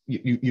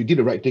 You did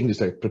the right thing,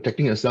 is like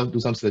protecting yourself, do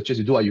some searches,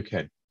 you do what you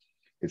can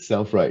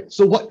itself, right?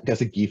 So what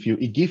does it give you?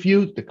 It gives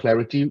you the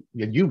clarity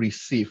when you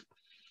receive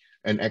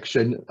an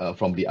action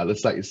from the other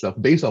side itself.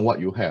 Based on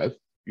what you have,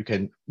 you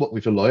can work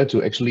with a lawyer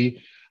to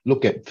actually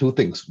look at two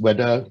things: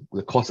 whether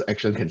the course of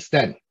action can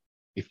stand.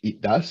 If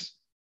it does,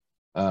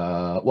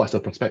 what's the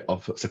prospect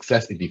of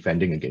success in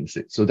defending against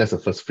it? So that's the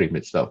first frame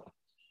itself.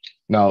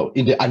 Now,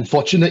 in the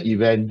unfortunate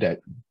event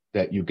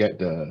that you get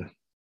the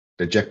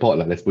jackpot,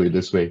 let's put it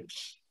this way,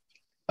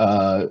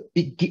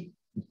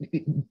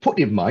 put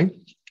in mind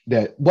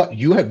that what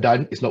you have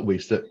done is not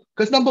wasted.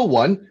 Because number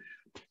one,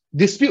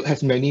 dispute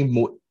has many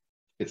modes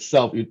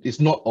itself. It's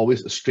not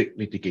always a straight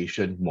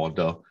litigation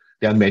model.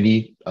 There are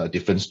many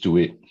differences to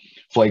it.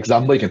 For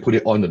example, you can put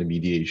it on the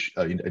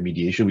mediation, in a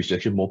mediation, which is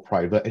actually more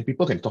private, and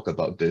people can talk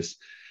about this.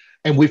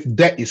 And with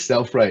that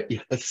itself, right,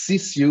 it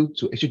assists you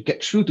to actually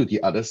get through to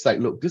the other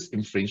side. Look, this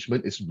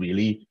infringement is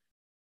really,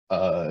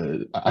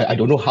 I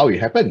don't know how it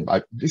happened.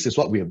 This is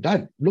what we have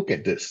done. Look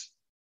at this.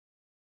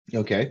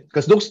 Okay,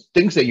 because those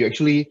things that you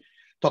actually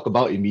talk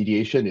about in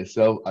mediation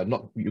itself are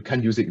not, you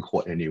can't use it in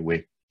court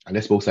anyway,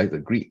 unless both sides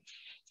agree.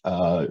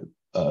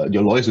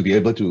 Your lawyers will be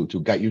able to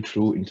guide you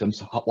through in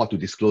terms of what to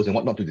disclose and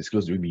what not to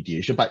disclose during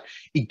mediation, but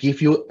it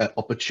gives you an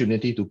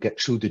opportunity to get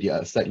through to the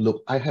other side.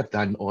 Look, I have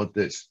done all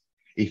this.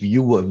 If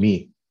you were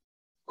me,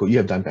 could you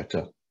have done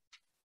better?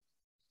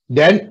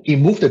 Then it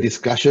moved the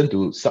discussion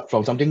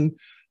from something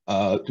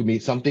to me,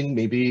 something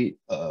maybe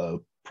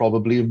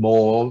probably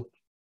more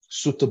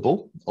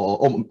suitable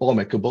or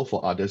amicable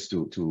for others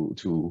for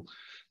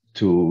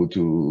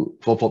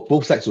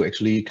both sides to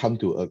actually come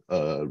to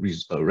a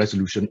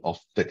resolution of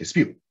the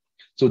dispute.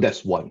 So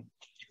that's one.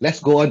 Let's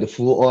go on the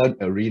full-on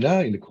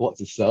arena in the courts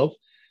itself.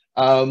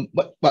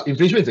 But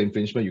infringement is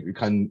infringement. You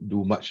can't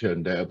do much here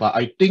and there. But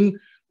I think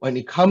when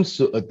it comes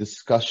to a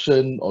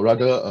discussion, or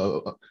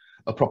rather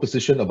a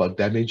proposition about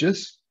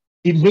damages,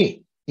 it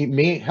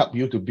may help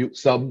you to build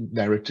some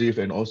narrative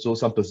and also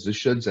some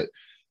positions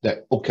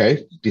that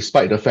okay,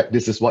 despite the fact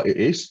this is what it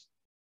is,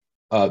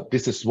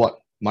 this is what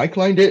my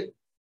client did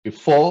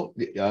before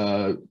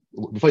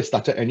it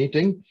started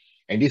anything,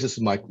 and this is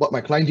what my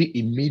client did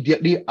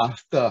immediately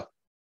after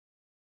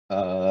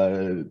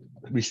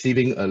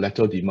receiving a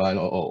letter of demand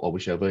or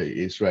whichever it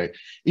is, right?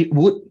 It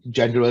would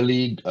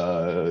generally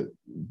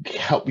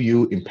help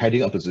you in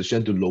padding a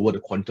position to lower the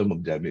quantum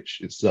of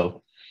damage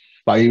itself.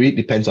 But it really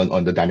depends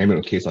on the dynamic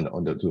of the case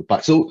on the two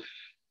parts. So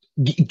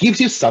it gives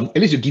you at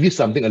least you give you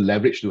something, a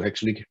leverage to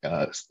actually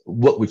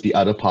work with the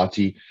other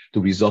party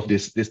to resolve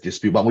this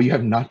dispute. But when you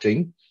have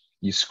nothing,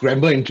 you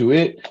scramble into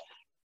it,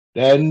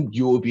 then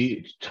you will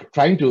be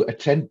trying to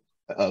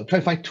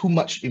find too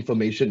much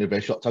information in a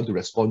very short time to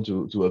respond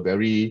to a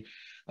very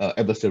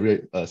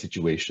adversarial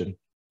situation.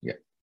 Yeah,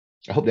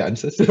 I hope that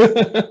answers.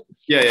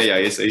 Yeah.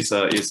 It's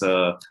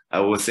I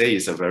would say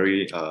it's a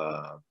very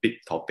big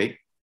topic.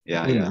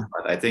 Yeah.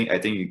 But I think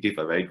you give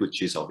a very good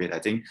gist of it. I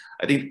think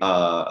at the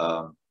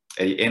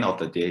end of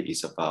the day,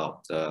 it's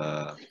about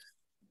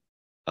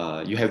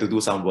you have to do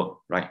some work,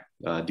 right?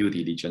 Due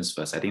diligence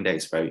first. I think that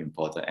is very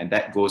important, and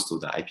that goes to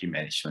the IP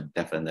management.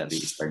 Definitely,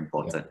 it's very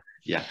important.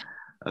 Yeah.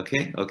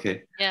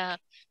 Okay. Yeah.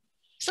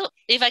 So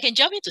if I can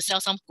jump in to sell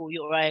some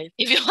puyo, right?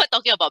 If you are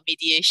talking about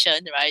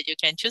mediation, right, you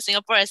can choose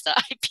Singapore as the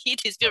IP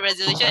dispute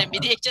resolution and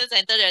mediation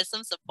center. There's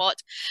some support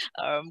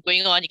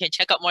going on. You can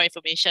check out more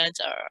information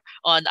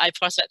on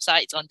IPR's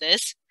websites on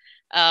this.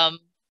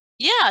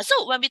 Yeah,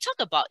 so when we talk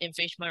about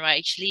infringement, right,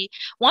 actually,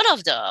 one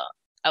of the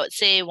I would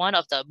say one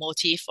of the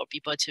motive for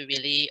people to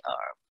really,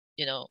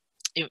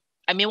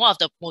 one of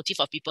the motive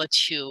for people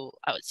to,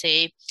 I would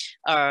say,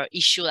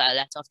 issue a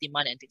letter of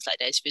demand and things like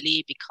that is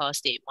really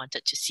because they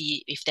wanted to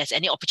see if there's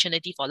any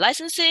opportunity for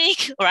licensing,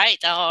 right?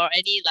 Or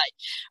any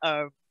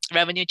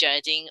revenue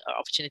generating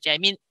opportunity. I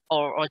mean,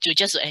 or to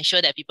just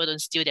ensure that people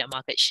don't steal their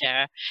market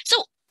share.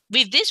 So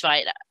with this,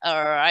 right,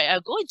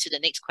 I'll go into the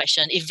next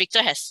question. If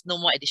Victor has no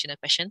more additional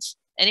questions,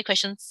 any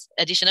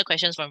additional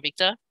questions from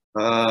Victor?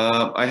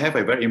 I have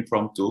a very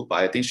impromptu,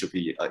 but I think should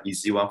be an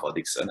easy one for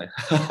Dixon.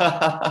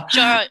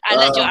 Sure, I'll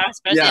let you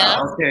ask first.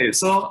 Yeah, okay.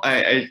 So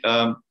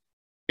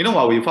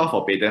while we file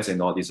for patents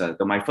and all this,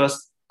 my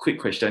first quick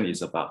question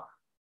is about,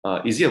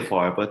 is it a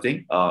forever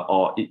thing,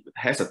 or it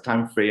has a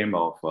time frame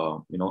of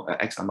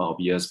X amount of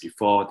years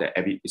before that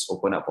it's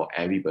open up for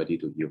everybody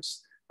to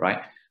use, right?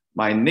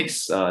 My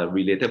next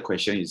related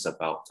question is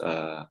about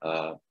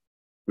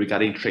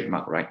regarding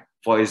trademark, right?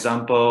 For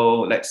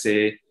example, let's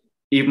say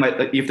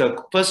if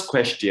the first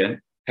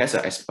question has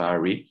an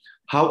expiry,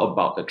 how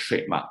about the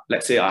trademark?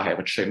 Let's say I have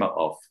a trademark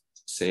of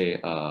say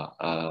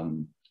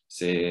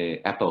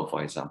Apple,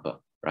 for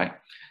example, right?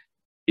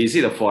 Is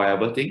it a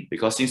forever thing?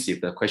 Because since if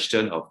the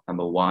question of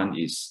number one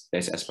is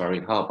there's expiry,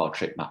 how about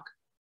trademark?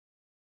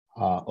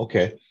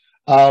 Okay.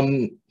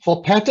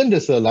 For patent,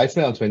 there's a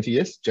lifespan of 20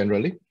 years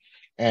generally.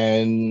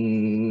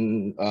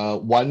 And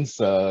once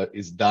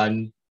it's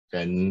done,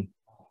 then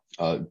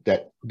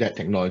that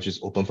technology is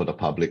open for the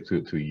public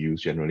to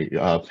use generally.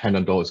 Hand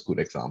on door is a good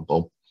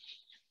example.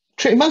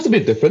 Trademarks a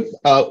bit different.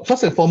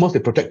 First and foremost, they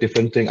protect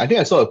different things. I think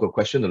I saw a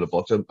question at the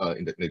bottom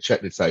in the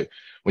chat. It's like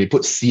when you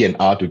put C and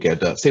R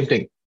together, same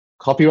thing.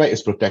 Copyright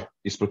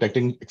is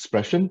protecting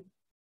expression.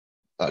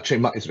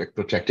 Trademark is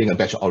protecting a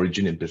batch of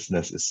origin in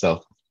business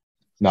itself.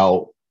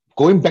 Now,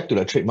 going back to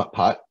the trademark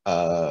part,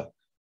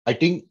 I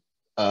think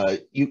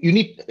you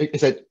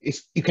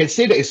can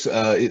say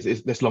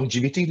that there's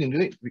longevity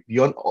in it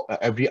beyond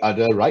every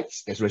other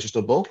rights that's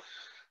registerable,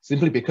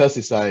 simply because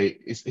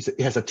it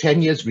has a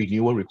 10 years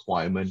renewal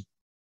requirement.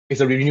 It's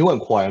a renewal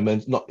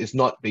requirement, it's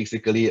not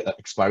basically an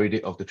expiry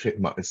date of the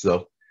trademark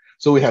itself.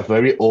 So we have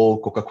very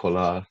old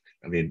Coca-Cola,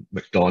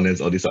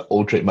 McDonald's, all these are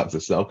old trademarks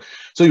itself.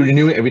 So you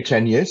renew it every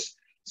 10 years.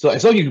 So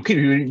as long as you keep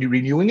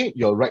renewing it,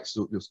 your rights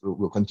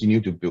will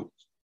continue to build.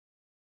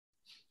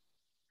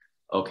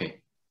 Okay.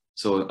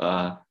 So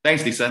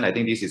thanks, Dixon. I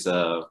think this is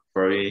a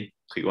very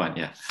quick one.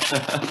 Yeah.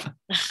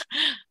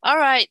 All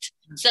right.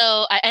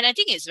 So I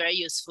think it's very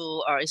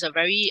useful, or it's a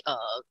very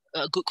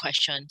good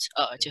question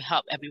to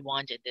help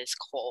everyone in this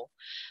call.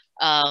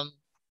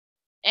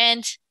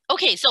 And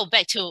okay, so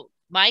back to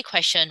my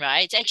question,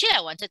 right? Actually,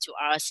 I wanted to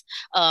ask.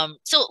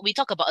 So we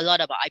talk a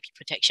lot about IP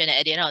protection, and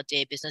at the end of the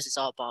day, business is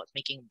all about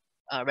making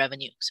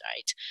revenues,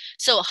 right?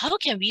 So how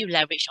can we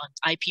leverage on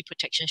IP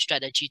protection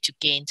strategy to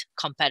gain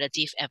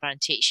competitive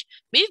advantage?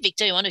 Maybe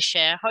Victor, you want to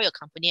share how your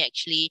company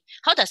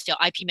how does your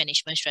IP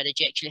management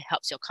strategy actually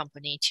helps your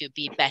company to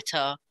be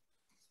better?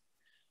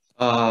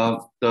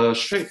 The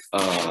straight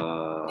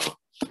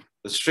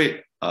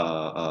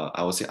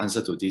I would say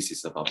answer to this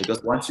is about,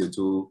 because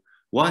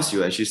once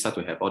you actually start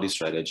to have all this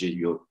strategy,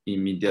 you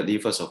immediately,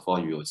 first of all,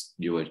 you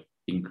will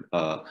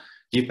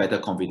give better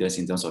confidence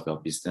in terms of your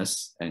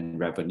business and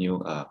revenue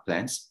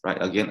plans, right?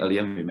 Again,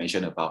 earlier we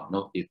mentioned about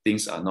if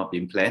things are not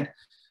being planned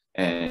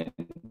and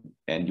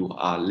you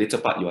are later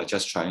part, you are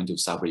just trying to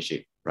salvage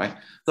it, right?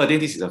 So I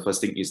think this is the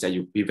first thing, is that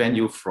you prevent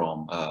you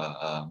from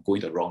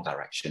going the wrong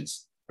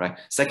directions, right?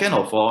 Second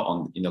of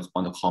all,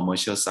 on the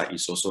commercial side,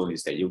 is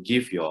that you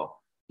give your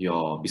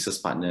business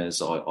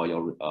partners or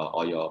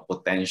your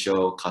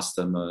potential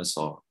customers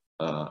or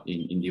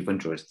in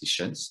different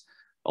jurisdictions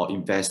or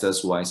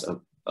investors wise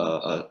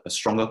a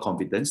stronger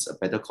confidence, a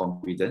better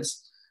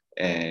confidence,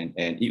 and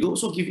it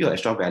also give you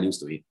extra values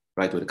to it,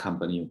 right, to the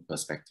company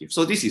perspective.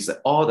 So this is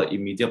all the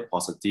immediate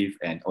positive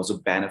and also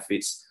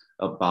benefits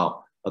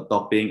about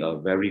adopting a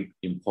very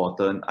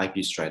important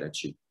IP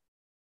strategy.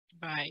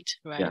 Right.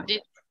 Yeah.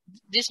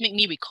 This made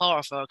me recall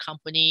of a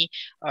company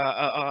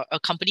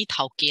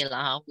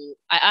tauke who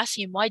I asked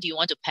him, why do you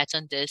want to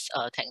patent this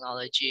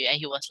technology? And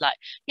he was like,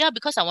 yeah,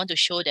 because I want to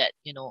show that,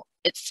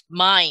 it's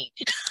mine.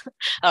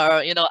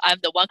 I'm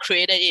the one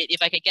created it.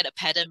 If I can get a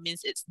patent,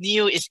 means it's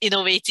new, it's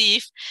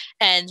innovative.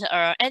 And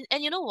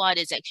you know what?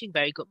 It's actually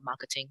very good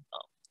marketing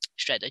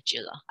strategy.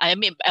 I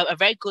mean, a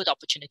very good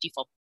opportunity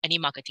for any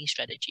marketing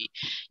strategy.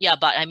 Yeah,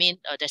 but I mean,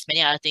 there's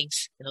many other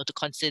things, to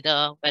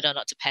consider whether or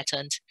not to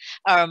patent.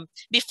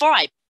 Before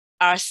I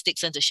ask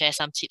Dixon to share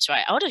some tips,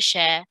 right, I want to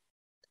share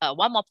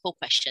one more poll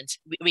questions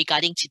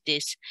regarding to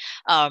this.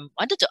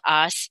 Wanted to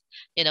ask,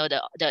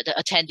 the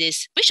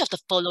attendees, which of the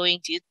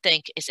following do you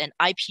think is an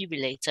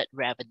IP-related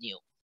revenue?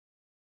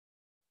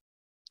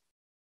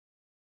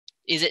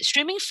 Is it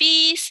streaming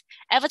fees,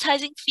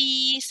 advertising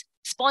fees,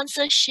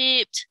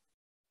 sponsorship,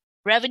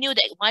 revenue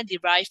that one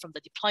derived from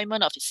the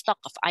deployment of the stock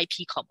of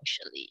IP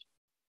commercially?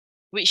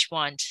 Which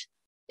one?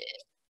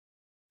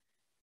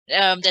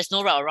 There's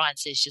no right or wrong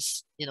answer. It's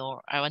just,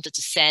 I wanted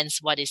to sense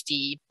what is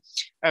the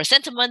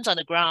sentiments on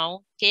the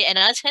ground. Okay,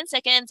 another 10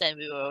 seconds and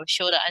we will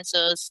show the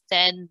answers.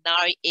 10,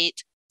 9,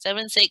 8,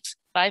 7, 6,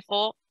 5,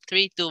 4,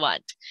 3, 2, 1.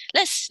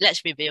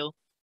 Let's review.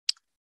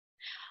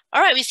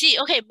 All right, we see,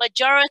 okay,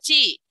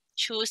 majority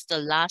choose the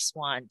last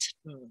one.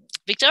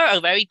 Victor, a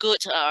very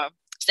good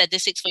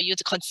statistics for you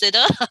to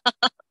consider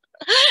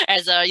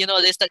as a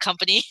listed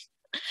company.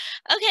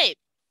 Okay,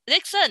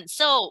 Dixon,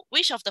 so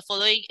which of the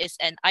following is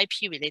an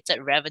IP-related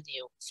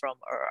revenue from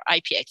our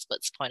IP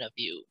expert's point of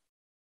view?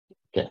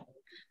 Okay,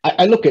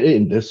 I look at it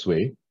in this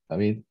way. I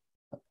mean,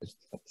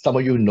 some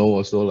of you know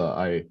also,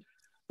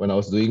 when I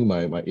was doing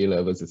my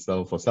A-levels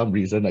itself, for some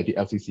reason I did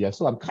LCCS,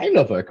 so I'm kind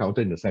of an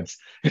accountant in a sense.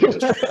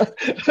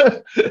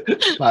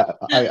 But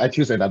I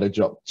choose another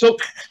job. So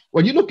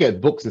when you look at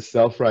books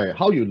itself, right,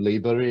 how you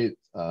label it,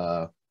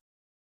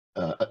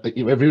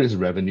 revenue is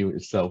revenue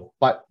itself.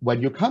 But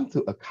when you come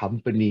to a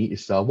company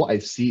itself, what I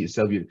see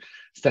itself,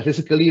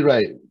 statistically,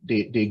 right,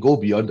 they go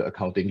beyond the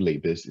accounting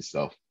labels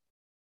itself.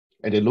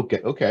 And they look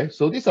at, okay,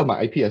 so these are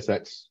my IP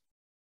assets.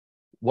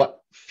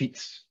 What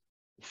feeds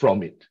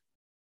from it?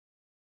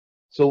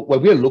 So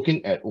when we're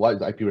looking at what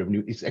is IP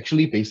revenue, it's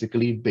actually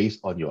basically based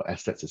on your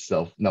assets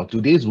itself. Now,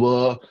 today's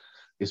world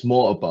is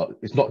more about,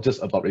 it's not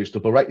just about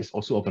registrable rights, it's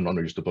also about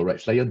non-registrable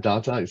rights, like your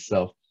data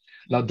itself.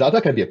 Now, data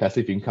can be a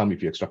passive income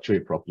if you structure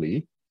it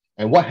properly.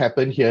 And what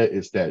happened here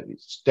is that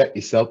that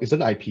itself is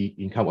an IP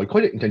income, or you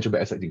call it intangible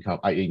asset income,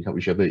 IA income,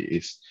 whichever it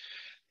is.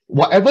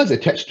 Whatever is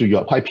attached to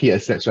your IP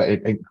assets,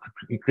 right, and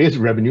it creates a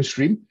revenue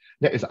stream,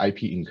 that is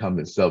IP income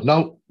itself.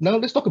 Now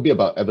let's talk a bit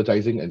about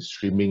advertising and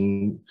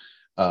streaming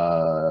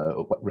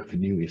what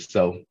revenue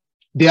itself.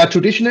 They are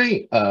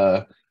traditionally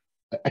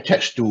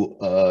attached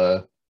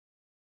to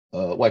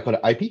what I call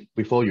the IP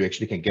before you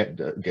actually can get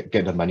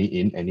the money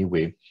in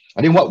anyway.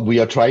 I think what we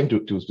are trying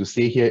to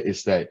say here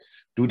is that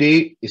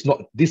today it's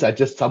not, these are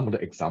just some of the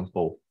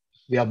example.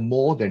 They are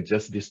more than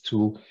just these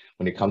two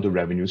when it comes to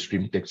revenue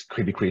stream that's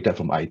created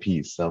from IP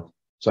itself.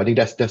 So I think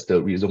that's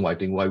the reason why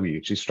we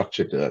actually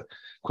structured the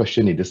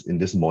question in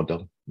this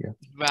model. Yeah.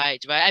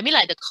 Right. I mean,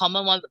 like the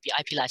common one would be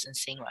IP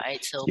licensing,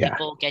 right? So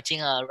people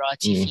getting a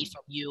royalty fee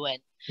from you,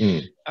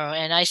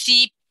 and I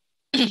see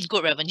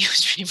good revenue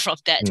stream from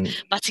that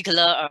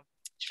particular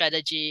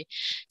strategy.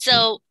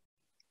 So,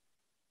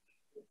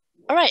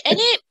 all right.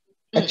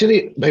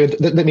 Actually,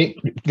 let me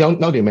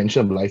now they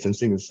mentioned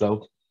licensing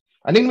itself.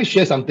 I think we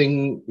share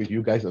something with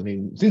you guys. I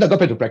mean, since I got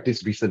back to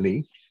practice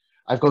recently,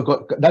 I've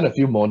done a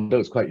few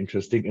models quite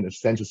interesting in a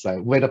sense. It's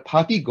like where the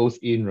party goes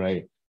in,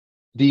 right?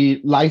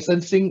 The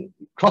licensing,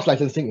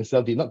 cross-licensing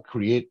itself did not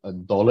create a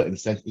dollar and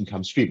cent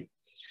income stream.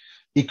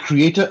 It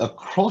created a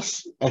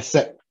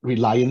cross-asset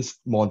reliance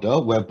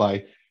model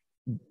whereby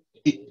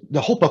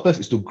the whole purpose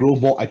is to grow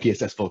more IP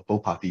assets for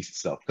both parties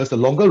itself. Because the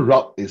longer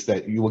route is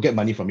that you will get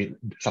money from it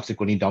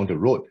subsequently down the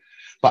road.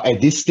 But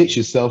at this stage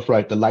itself,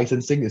 right, the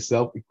licensing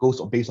itself, it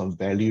goes based on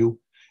value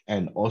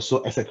and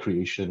also asset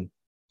creation.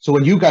 So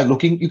when you guys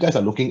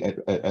are looking at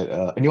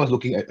anyone's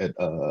looking at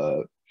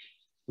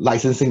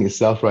licensing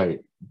itself, right?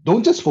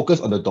 Don't just focus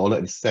on the dollar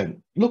and cent.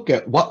 Look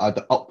at what are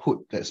the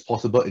output that's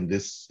possible in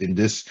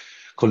this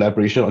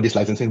collaboration or this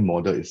licensing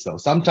model itself.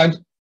 Sometimes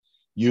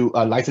you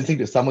are licensing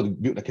to someone to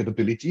build the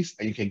capabilities,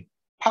 and you can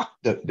park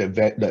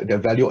the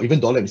value or even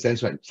dollar and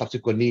cents, right,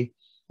 subsequently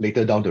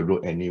later down the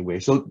road anyway.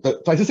 So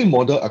the licensing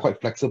model are quite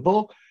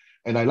flexible,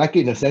 and I like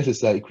it in a sense is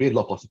that it creates a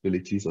lot of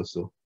possibilities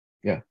also.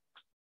 Yeah.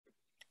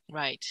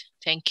 Right.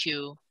 Thank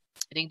you.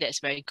 I think that's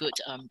very good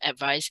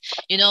advice.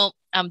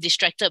 I'm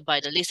distracted by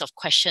the list of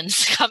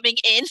questions coming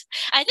in.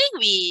 I think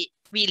we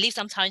leave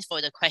some time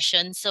for the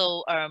questions.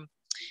 So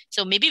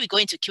maybe we go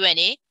into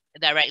Q&A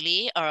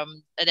directly.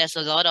 There's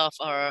a lot of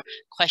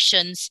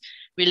questions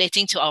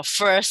relating to our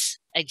first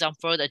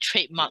example, the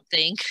trademark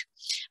thing.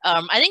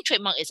 I think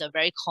trademark is a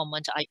very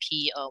common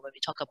IP when we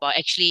talk about.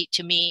 Actually,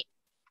 to me,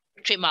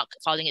 trademark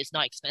filing is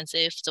not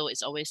expensive, so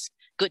it's always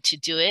good to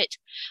do it.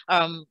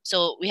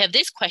 So we have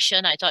this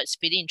question. I thought it's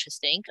pretty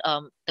interesting.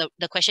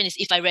 The question is,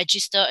 if I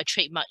register a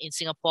trademark in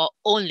Singapore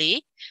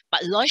only,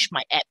 but launch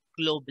my app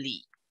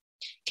globally,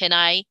 can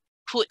I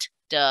put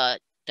the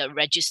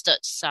registered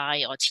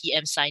sign or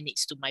TM sign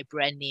next to my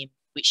brand name,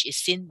 which is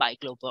seen by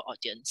global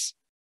audience?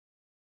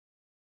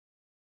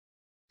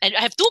 And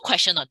I have two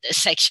questions on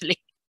this, actually.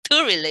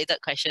 Two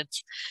related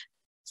questions.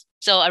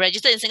 So I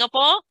registered in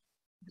Singapore.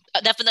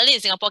 Definitely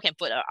in Singapore can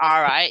put an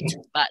R, right?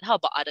 But how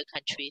about other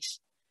countries?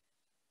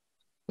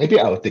 Maybe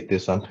I'll take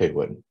this one,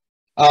 Peiwen.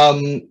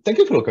 Thank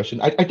you for the question.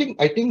 I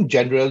think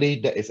generally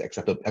that is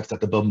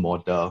acceptable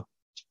model.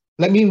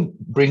 Let me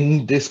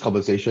bring this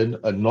conversation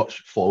a notch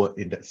forward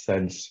in that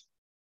sense.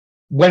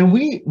 When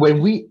we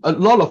a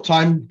lot of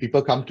time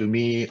people come to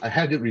me, I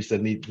had it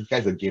recently, this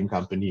guy's a game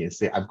company, and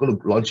say, I'm going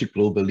to launch it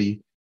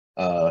globally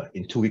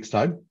in 2 weeks'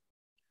 time.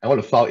 I want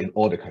to file in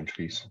all the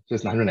countries. So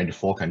it's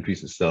 194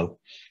 countries itself.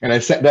 And I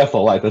sat there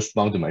for a while, I just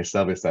found to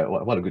myself, it's like,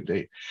 what a good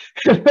day.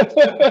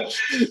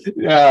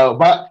 Yeah,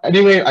 but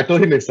anyway, I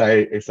told him it's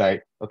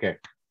like, okay,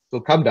 So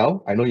calm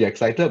down. I know you're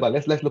excited, but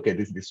let's look at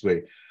this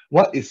way.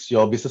 What is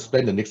your business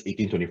plan the next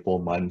 18, 24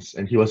 months?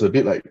 And he was a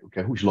bit like,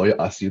 okay, which lawyer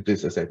asked you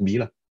this? I said, me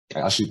lah. I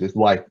asked you this.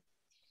 Why?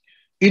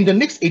 In the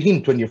next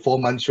 18, 24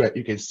 months, right,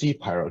 you can see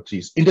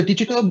priorities. In the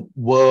digital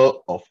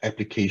world of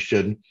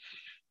application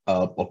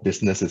of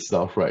business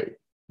itself, right,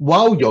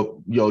 while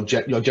your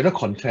general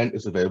content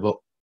is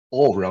available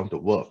all around the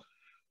world,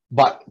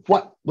 but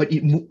whether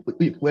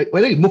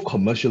you move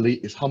commercially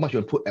is how much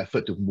you put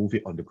effort to move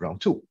it on the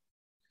ground too.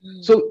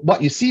 So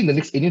what you see in the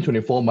next 18,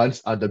 24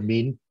 months are the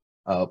main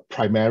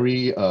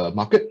primary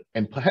market,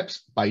 and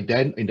perhaps by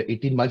then in the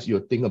 18 months you'll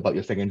think about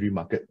your secondary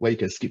market where you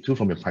can skip to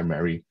from your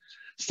primary.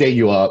 Say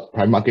your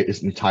prime market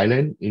is in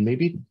Thailand, in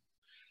maybe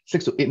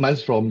 6 to 8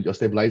 months from your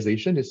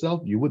stabilization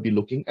itself, you would be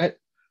looking at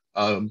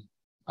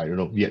I don't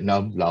know,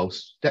 Vietnam,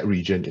 Laos, that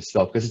region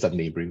itself, because it's a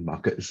neighboring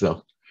market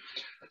itself.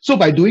 So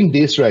by doing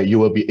this, right, you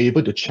will be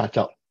able to chart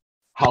out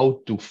how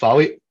to file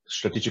it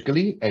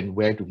strategically and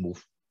where to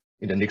move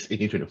in the next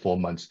 18, 24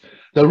 months.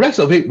 The rest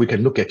of it, we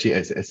can look at it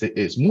as it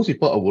is. Most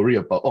people are worried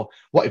about, oh,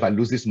 what if I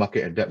lose this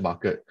market and that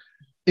market?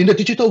 In the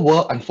digital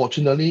world,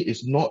 unfortunately,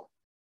 it's not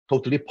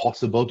totally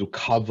possible to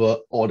cover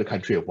all the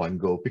country at one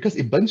go because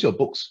it burns your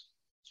books.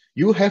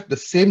 You have the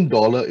same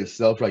dollar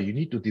itself, right? You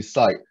need to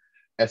decide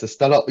as a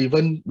startup,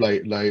 even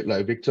like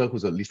Victor,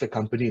 who's a listed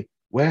company,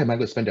 where am I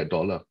going to spend that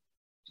dollar?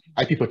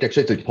 IP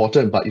protection is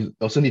important, but you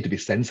also need to be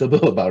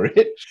sensible about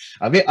it.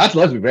 I mean, us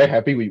lawyers, we're very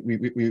happy. We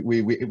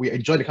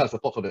enjoy the kind of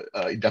support for the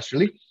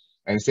industrially,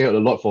 and say a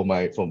lot for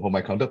my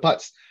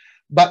counterparts.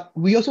 But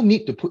we also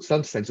need to put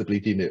some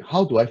sensibility in it.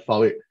 How do I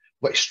file it?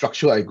 What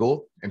structure I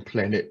go and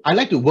plan it? I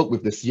like to work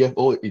with the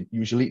CFO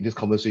usually in this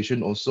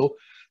conversation also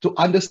to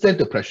understand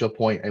the pressure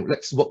point, and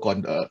let's work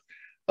on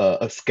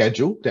a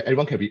schedule that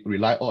everyone can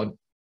rely on,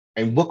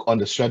 and work on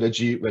the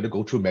strategy, whether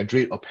go through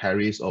Madrid or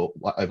Paris or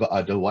whatever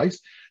otherwise,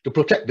 to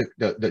protect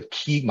the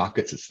key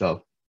markets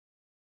itself.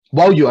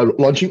 While you are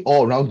launching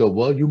all around the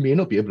world, you may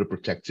not be able to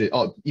protect it,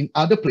 or in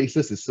other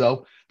places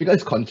itself, because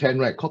it's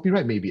content, right?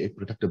 Copyright may be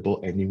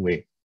protectable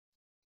anyway,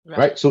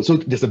 right? So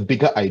there's a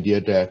bigger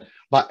idea there.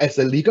 But as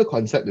a legal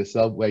concept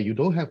itself, where you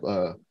don't have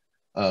a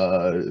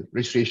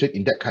registration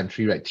in that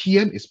country, right?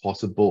 TM is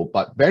possible,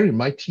 but bear in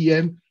mind,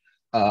 TM,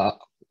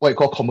 what you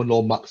call common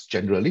law marks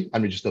generally,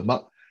 unregistered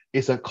mark,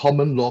 is a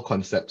common law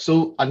concept.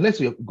 So unless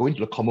you're going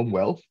to the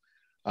Commonwealth,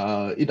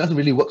 it doesn't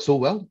really work so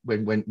well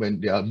when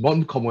they are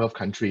non-Commonwealth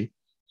country.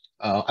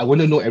 I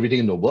wouldn't know everything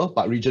in the world,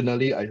 but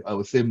regionally, I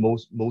would say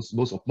most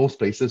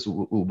places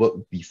will work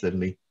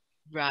decently.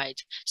 Right.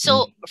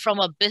 So from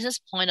a business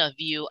point of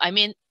view, I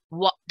mean,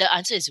 what the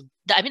answer is,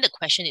 the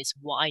question is,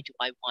 why do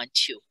I want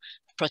to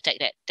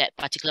protect that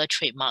particular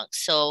trademark?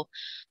 So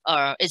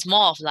it's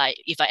more of like,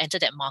 if I enter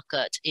that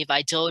market, if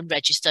I don't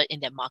register in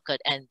that market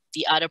and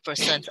the other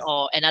person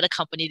or another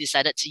company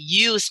decided to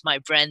use my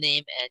brand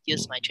name and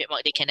use my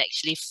trademark, they can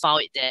actually file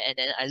it there and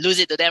then I lose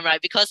it to them,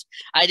 right? Because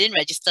I didn't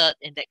register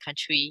in that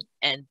country,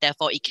 and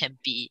therefore it can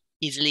be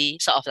easily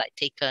sort of like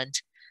taken.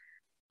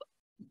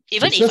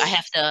 Even if I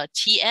have the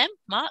TM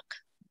mark?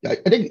 I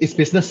think it's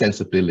business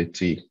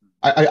sensibility.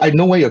 I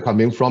know where you're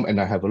coming from, and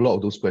I have a lot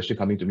of those questions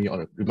coming to me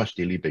on a pretty much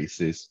daily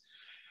basis.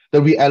 The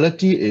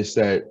reality is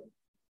that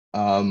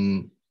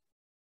when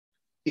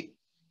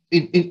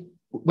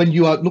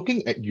you are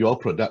looking at your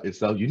product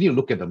itself, you need to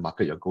look at the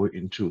market you're going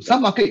into.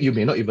 Some market you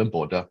may not even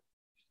bother,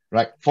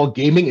 right? For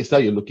gaming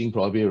itself, you're looking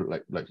probably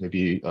like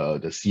maybe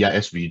the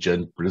CIS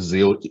region,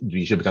 Brazil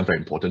region become very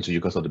important to you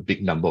because of the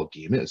big number of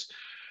gamers.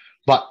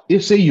 But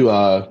if say you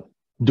are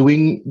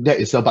doing that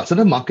itself, but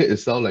certain market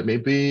itself, like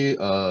maybe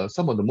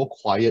some of the more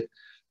quiet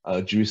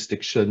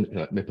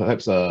jurisdiction,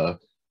 perhaps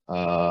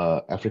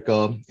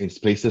Africa, in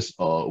places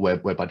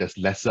whereby there's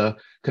lesser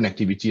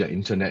connectivity, like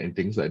internet and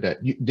things like that,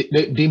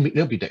 they may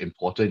not be that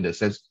important in the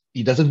sense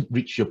it doesn't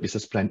reach your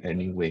business plan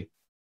anyway.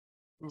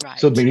 Right.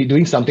 So maybe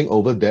doing something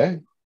over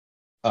there,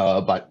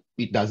 but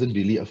it doesn't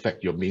really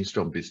affect your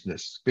mainstream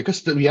business,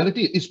 because the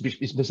reality is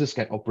business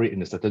can operate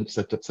in a certain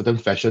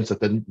fashion,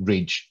 certain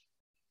range.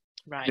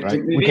 Right.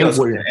 We can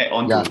also add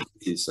on to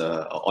this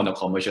on the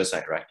commercial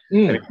side, right? I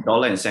mean,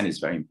 dollar and cent is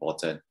very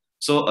important.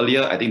 So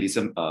earlier, I think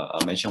Dixon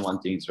mentioned one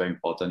thing is very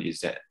important, is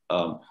that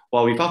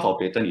while we file for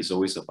patent, it's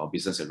always about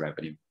business and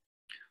revenue.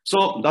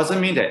 So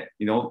doesn't mean that,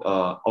 you know,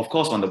 of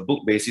course, on the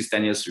book basis,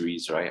 10 years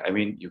series, right? I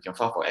mean, you can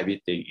file for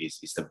everything, is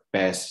the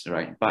best,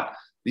 right? But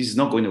this is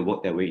not going to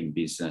work that way in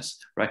business,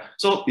 right?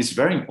 So it's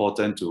very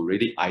important to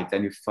really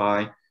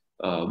identify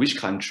which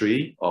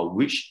country or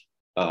which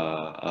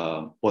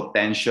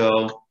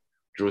potential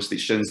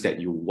jurisdictions that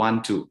you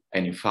want to,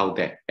 and you file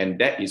that, and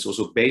that is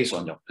also based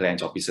on your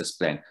plans or business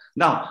plan.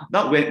 Now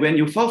when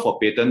you file for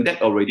patent,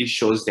 that already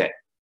shows that,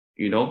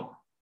 you know,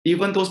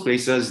 even those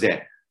places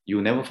that you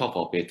never file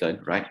for patent,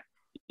 right?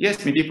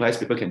 Yes, maybe perhaps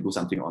people can do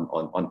something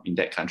on in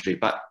that country,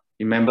 but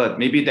remember,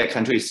 maybe that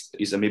country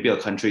is maybe a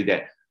country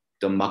that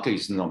the market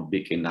is not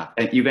big enough,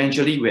 and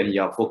eventually when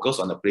you are focused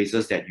on the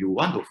places that you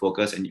want to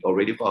focus and you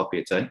already file a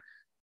patent,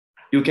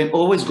 you can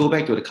always go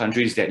back to the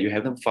countries that you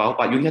haven't filed,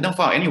 but you haven't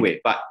filed anyway,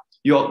 but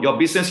your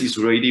business is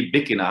already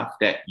big enough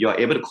that you are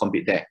able to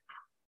compete there,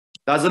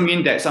 Doesn't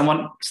mean that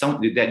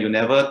that you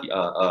never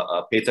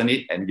patent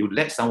it and you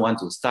let someone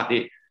to start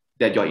it,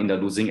 that you're in the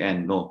losing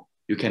end. No,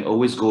 you can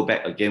always go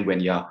back again when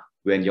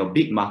your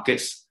big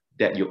markets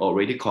that you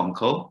already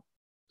conquer,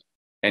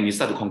 and you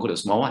start to conquer the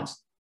small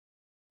ones,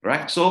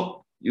 right?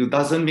 So it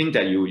doesn't mean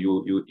that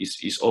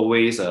it's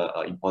always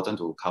important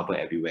to cover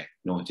everywhere.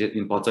 No, just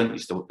important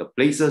is the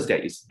places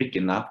that is big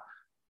enough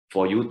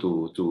for you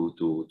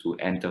to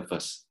enter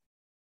first.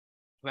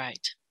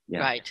 Right. Yeah.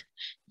 Right.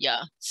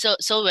 Yeah.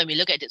 So when we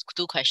look at the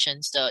two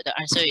questions, the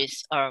answer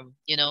is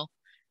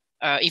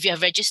if you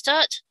have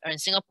registered in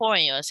Singapore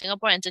and you're a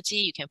Singapore entity,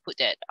 you can put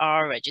that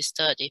R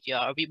registered. If you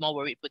are a bit more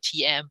worried, put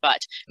TM.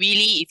 But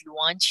really, if you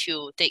want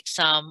to take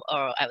some,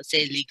 or I would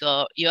say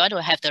legal, you want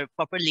to have the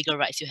proper legal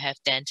rights you have,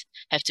 then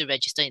have to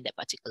register in that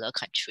particular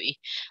country,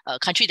 a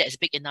country that is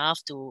big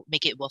enough to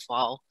make it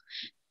worthwhile.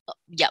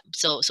 Yeah.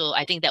 So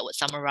I think that would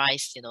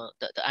summarize,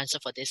 the answer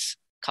for this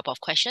couple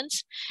of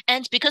questions.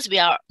 And because we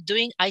are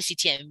doing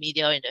ICT and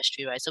media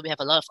industry, right? So we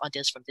have a lot of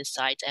audience from this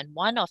side, and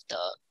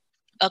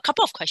a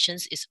couple of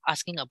questions is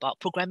asking about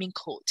programming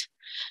code,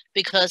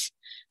 because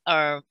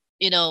so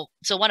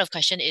one of the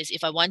question is,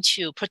 if I want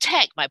to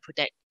protect my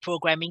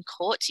programming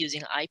code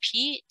using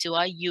IP, do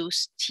I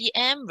use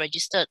TM,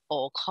 registered,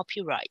 or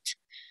copyright?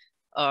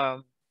 I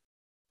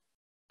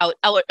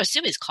would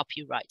assume it's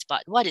copyright,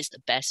 but what is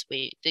the best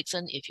way,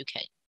 Dixon, if you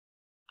can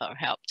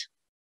help?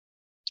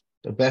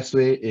 The best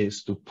way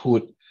is to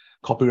put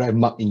copyright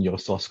mark in your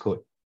source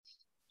code.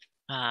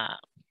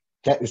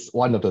 That is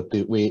one of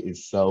the way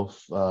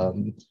itself.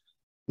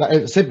 Like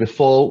I said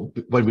before,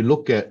 when we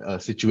look at a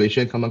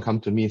situation, someone come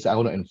to me and say, I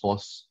want to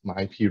enforce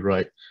my IP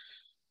right.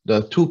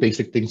 The two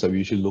basic things that we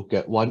usually look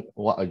at: one,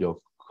 what are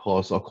your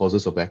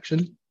causes of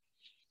action?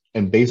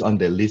 And based on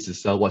the list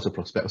itself, what's the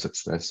prospect of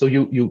success? So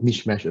you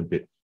mishmash a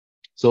bit.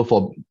 So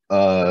for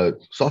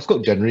source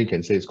code, generally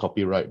can say it's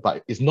copyright,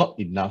 but it's not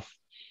enough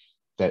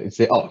that it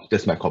say, oh,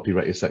 that's my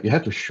copyright. It's like you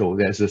have to show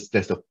there's an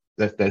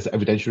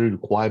evidentiary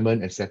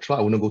requirement, etc.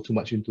 I won't go too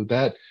much into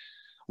that.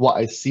 What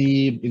I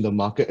see in the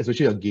market,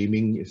 especially on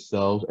gaming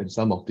itself and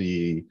some of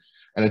the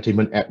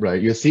entertainment app,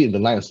 right? You see in the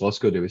line of source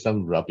code, there is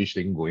some rubbish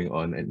thing going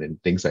on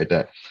and things like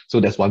that.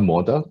 So that's one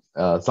model.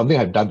 Something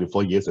I've done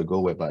before years ago,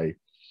 whereby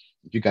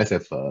if you guys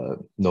have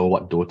know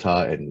what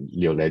Dota and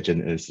League of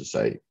Legends is, it's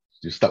like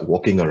you start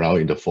walking around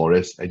in the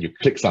forest and you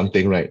click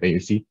something, right? And you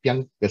see,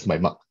 piang, that's my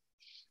mark.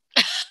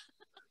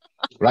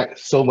 Right.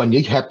 So when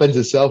it happens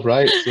itself,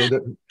 right?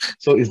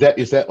 So is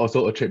that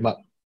also a trademark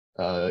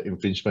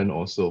infringement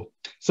also?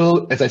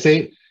 So as I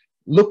say,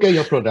 look at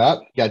your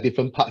product. There are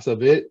different parts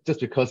of it. Just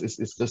because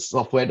it's the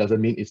software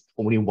doesn't mean it's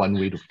only one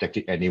way to protect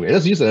it anyway.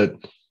 Let's use a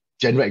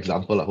general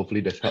example.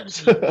 Hopefully that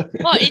helps.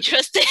 Oh,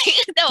 interesting.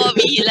 That would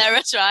be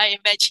hilarious, right?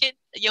 Imagine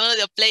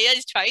the player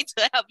is trying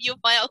to help you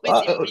find out who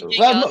is infringing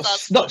your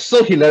source. Not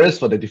so hilarious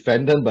for the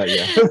defendant, but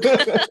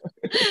yeah.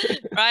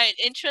 Right,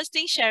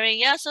 interesting sharing.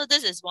 Yeah, so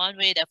this is one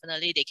way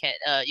definitely they can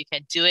you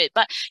can do it.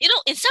 But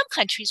in some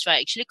countries,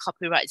 right, actually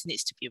copyrights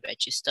needs to be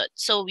registered.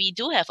 So we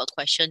do have a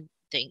question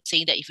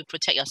saying that if you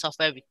protect your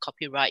software with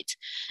copyright,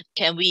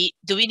 do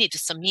we need to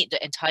submit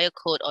the entire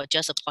code or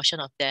just a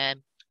portion of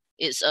them?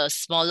 Is a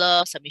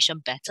smaller submission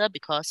better?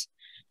 Because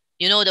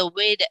the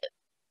way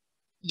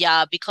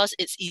that because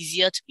it's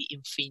easier to be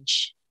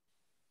infringed.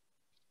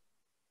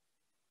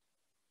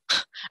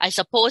 I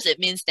suppose it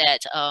means that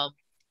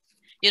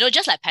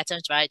just like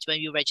patents, right? When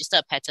you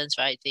register patents,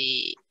 right,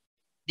 the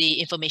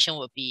information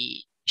will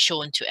be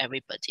shown to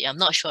everybody. I'm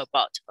not sure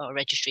about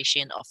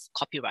registration of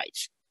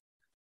copyrights.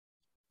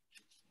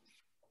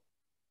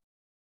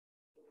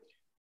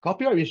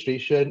 Copyright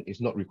registration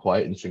is not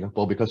required in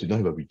Singapore because we don't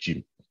have a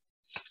regime.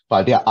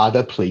 But there are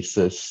other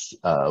places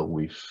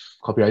with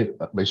copyright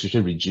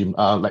registration regime.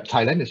 Like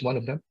Thailand is one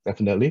of them,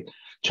 definitely.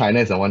 China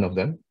is one of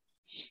them.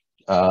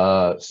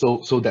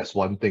 So that's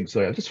one thing.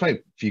 Sorry, I'm just trying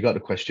to figure out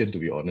the question, to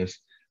be honest.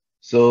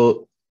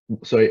 So,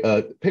 sorry,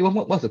 Pei,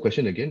 what's the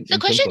question again? The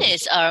question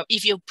is,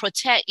 if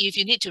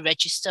you need to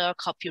register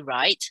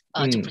copyright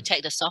to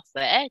protect the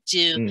software,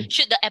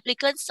 should the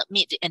applicant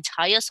submit the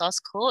entire source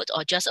code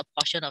or just a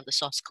portion of the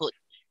source code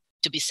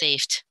to be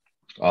saved?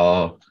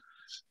 Oh,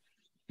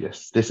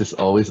 yes, this is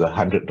always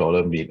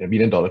 $100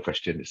 million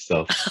question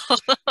itself.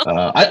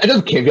 I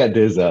just caveat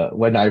this.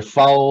 When I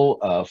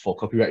filed for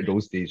copyright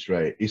those days,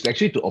 right, it's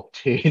actually to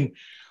obtain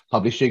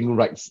publishing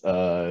rights,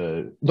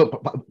 to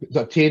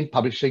obtain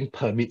publishing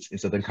permits in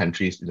certain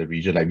countries in the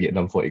region, like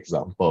Vietnam, for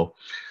example.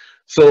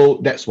 So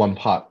that's one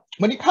part.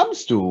 When it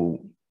comes to,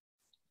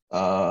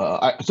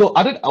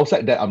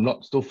 outside that, I'm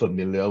not so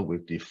familiar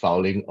with the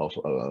filing of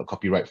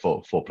copyright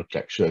for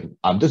protection.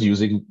 I'm just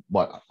using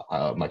what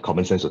my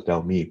common sense will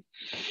tell me.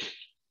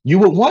 You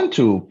would want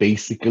to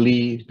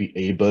basically be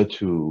able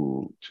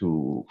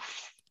to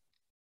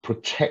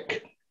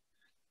protect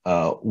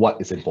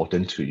what is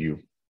important to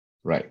you,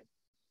 right?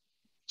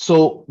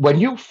 So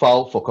when you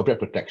file for copyright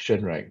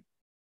protection, right,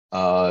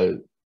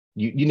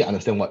 you need to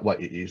understand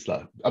what it is.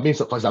 I mean,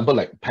 so for example,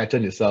 like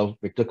patent itself,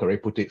 Victor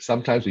correctly put it,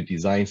 sometimes we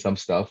design some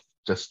stuff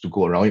just to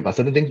go around it, but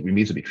certain things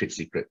remains to be trade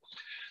secret.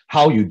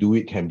 how you do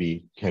it can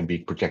be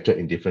projected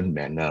in different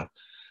manner.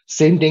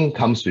 Same thing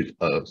comes with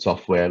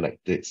software like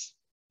this.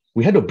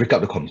 We had to break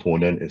up the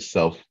component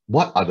itself.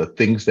 What are the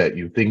things that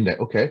you think that,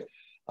 okay,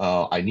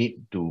 I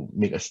need to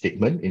make a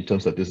statement in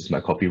terms of this is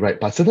my copyright,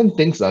 but certain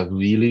things are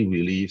really,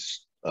 really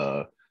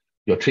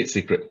your trade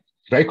secret,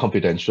 very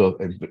confidential,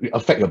 and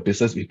affect your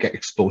business. You get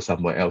exposed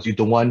somewhere else. You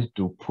don't want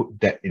to put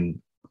that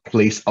in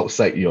place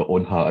outside your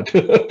own heart,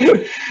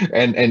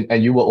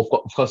 and you will of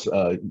course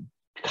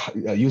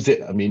use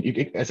it. I mean,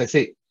 as I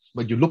say,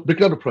 when you break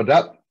down the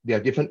product, there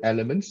are different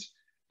elements.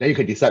 Then you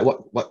can decide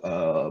what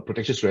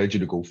protection strategy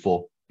to go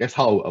for. That's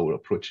how I would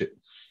approach it.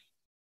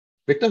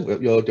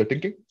 Victor, your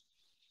thinking?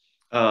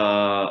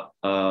 No,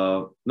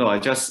 I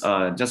just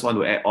want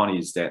to add on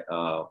is that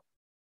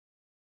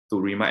to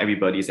remind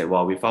everybody is that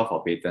while we file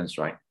for patents,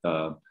 right?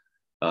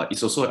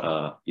 It's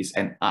also it's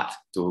an art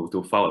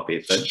to file a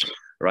patent,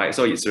 right?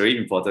 So it's very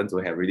important to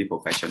have really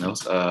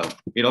professionals,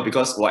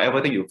 because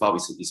whatever thing you file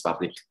is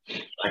public,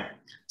 right?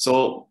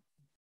 So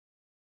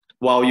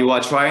while you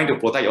are trying to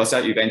protect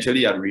yourself,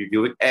 eventually you are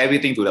reviewing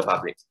everything to the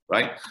public,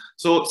 right?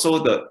 So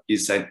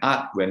it's an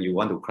art when you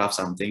want to craft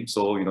something.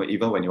 So,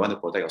 even when you want to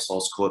protect your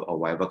source code or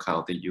whatever kind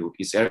of thing,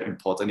 it's very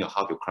important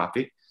how you craft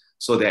it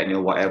so that,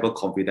 whatever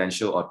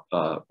confidential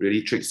or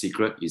really trade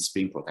secret is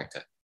being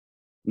protected,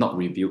 not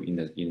reviewed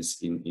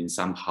in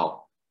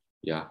somehow.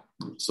 Yeah.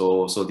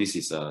 So this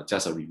is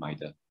just a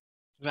reminder.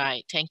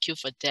 Right, thank you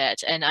for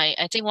that. And I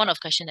think one of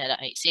the questions that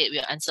I said we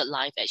answered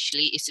live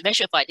actually is very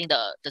sure if I think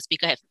the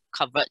speaker have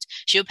covered.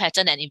 Should you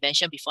patent an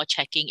invention before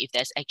checking if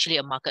there's actually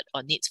a market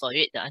or needs for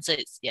it? The answer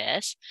is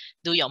yes.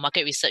 Do your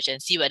market research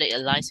and see whether it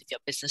aligns with your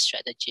business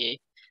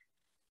strategy.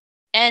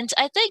 And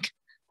I think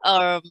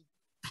there's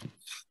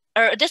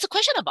a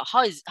question about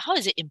how is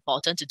it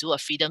important to do a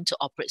freedom to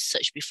operate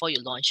search before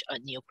you launch a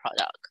new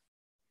product?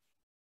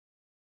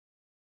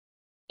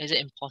 Is it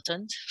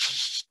important?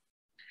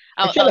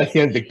 Actually, I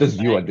hear Victor's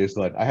view on this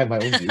one. I have my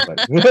own view.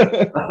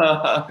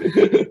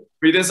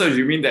 Freedom search,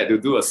 you mean that to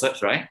do a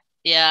search, right?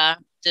 Yeah,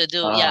 to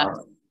do, yeah.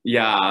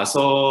 Yeah,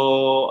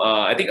 so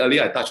I think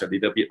earlier I touched a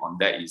little bit on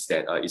that, is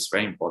that it's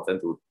very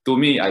important to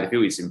me, I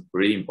feel it's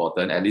really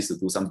important at least to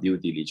do some due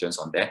diligence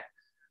on that.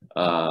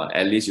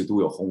 At least you do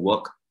your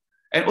homework.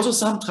 And also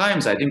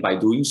sometimes I think by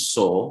doing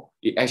so,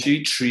 it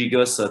actually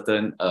triggers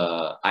certain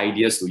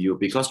ideas to you,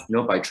 because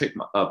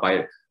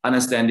by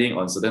understanding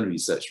on certain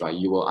research, right,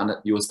 you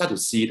will start to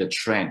see the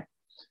trend.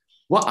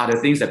 What are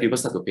the things that people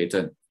start to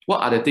patent?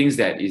 What are the things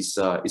that is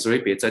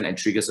already patent and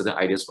trigger certain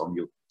ideas from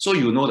you? So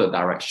you know the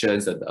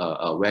directions that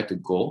where to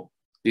go.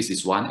 This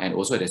is one, and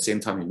also at the same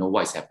time you know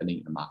what is happening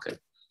in the market.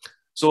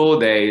 So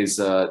there is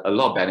a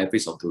lot of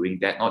benefits of doing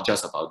that, not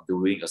just about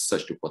doing a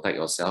search to protect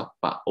yourself,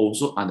 but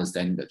also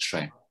understanding the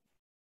trend.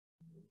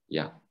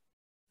 Yeah.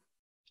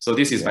 So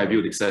this is my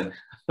view, Dixon.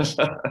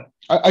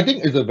 I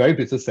think it's a very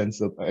business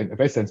sensible and a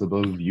very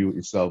sensible view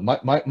itself.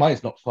 Mine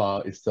is not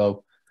far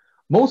itself.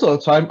 Most of the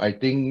time, I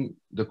think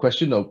the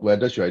question of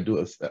whether should I do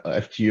a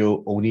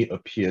FTO only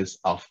appears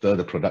after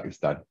the product is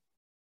done,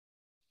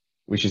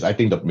 which is, I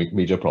think, the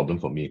major problem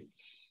for me.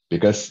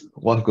 Because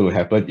what's going to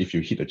happen if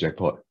you hit the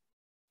jackpot?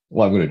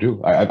 What I'm going to do?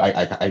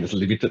 There's a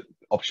limited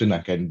option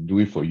I can do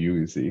it for you,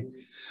 you see.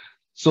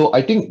 So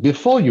I think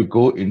before you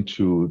go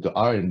into the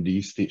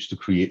R&D stage to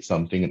create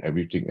something and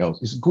everything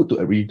else, it's good to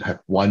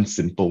have one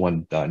simple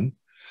one done.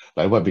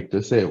 Like what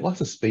Victor said, what's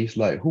the space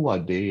like? Who are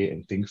they?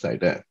 And things like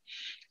that.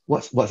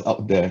 What's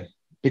out there?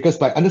 Because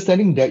by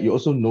understanding that, you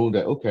also know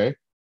that, okay,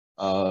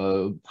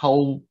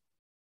 how...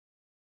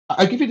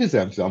 I'll give you this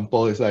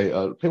example. It's like,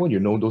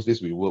 when those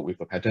days we work with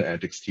a patent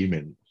ethics team,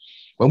 and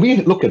when we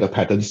look at the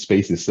patent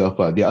space itself,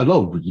 there are a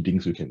lot of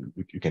readings you can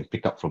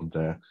pick up from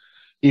there.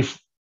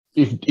 If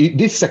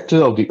this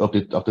sector of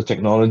the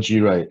technology,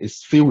 right,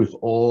 is filled with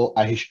all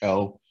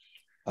IHL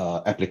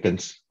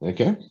applicants,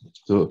 okay,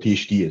 so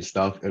PhD and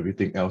stuff,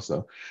 everything else,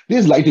 this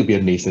is likely to be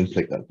a nascent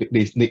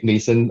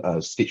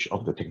stage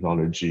of the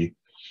technology,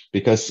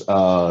 because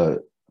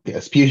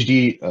as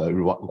PhD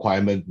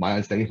requirement, my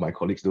understanding of my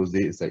colleagues those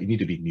days is that you need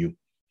to be new,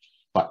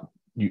 but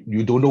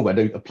you don't know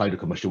whether you apply to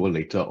commercial world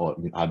later or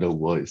in other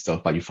world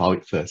itself, but you file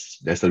it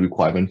first. There's a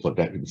requirement for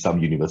that in some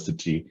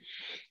university,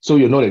 so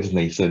you know that it's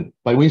nascent.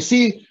 But when you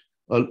see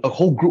a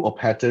whole group of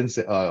patents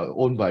that are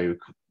owned by,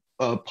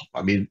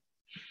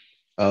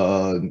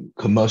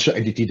 commercial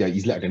entity that are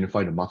easily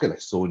identified in the market, like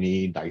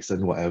Sony,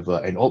 Dyson,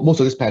 whatever, and most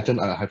of these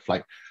patents have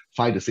like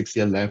 5 to 6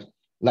 years left,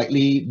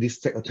 likely this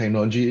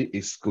technology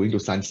is going to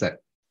sunset.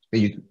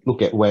 And you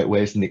look at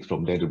where's next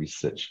from there to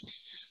research.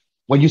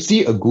 When you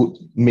see a good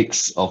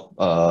mix of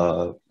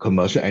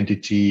commercial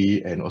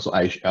entity and also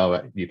IHL,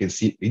 right, you can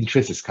see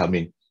interest is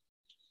coming.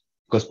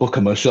 Because both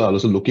commercial are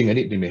also looking at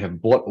it. They may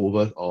have bought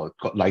over or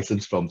got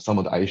license from some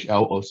of the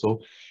IHL also.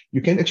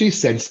 You can actually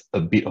sense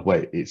a bit of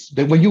where it is.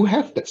 Then when you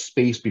have that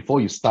space before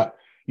you start,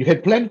 you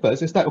can plan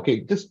first and start,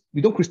 okay,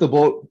 we don't crystal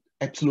ball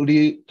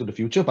absolutely to the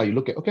future, but you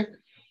look at, okay,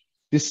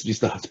 this is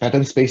the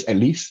pattern space at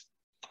least.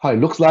 How it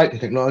looks like, the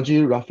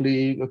technology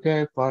roughly,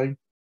 okay, fine.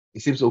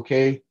 It seems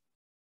okay.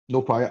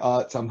 No prior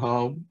art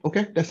somehow.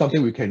 Okay, that's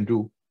something we can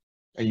do.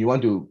 and you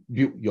want to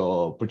build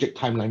your project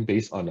timeline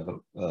based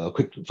on a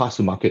quick, fast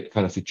to market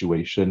kind of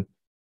situation,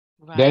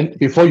 then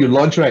before you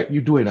launch, right,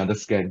 you do another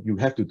scan. You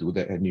have to do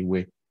that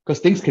anyway, because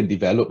things can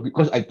develop.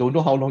 Because I don't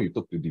know how long it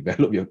took to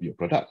develop your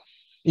product.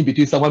 In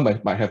between, someone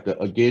might have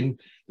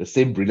the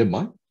same brilliant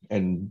mind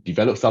and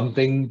develop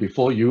something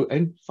before you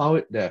and file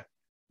it there.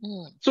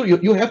 So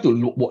you have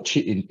to watch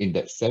it in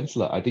that sense.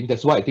 I think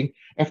that's why I think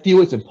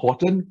FTO is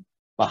important,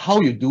 but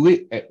how you do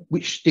it, at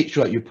which stage,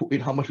 right, you put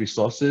in how much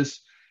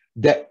resources,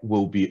 that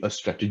will be a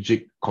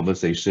strategic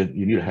conversation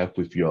you need to have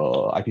with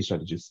your IP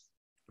strategist.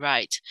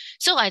 Right.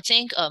 So I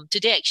think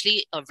today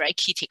actually a very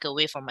key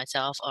takeaway for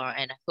myself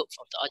and I hope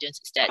from the audience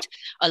is that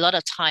a lot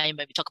of time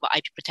when we talk about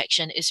IP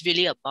protection is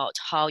really about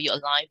how you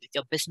align with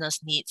your business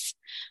needs,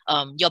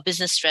 your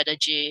business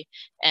strategy,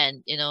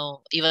 and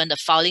even the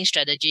filing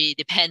strategy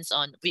depends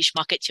on which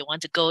market you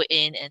want to go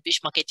in and which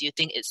market do you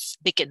think is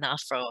big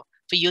enough for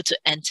you to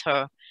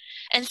enter.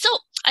 And so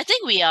I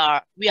think we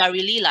are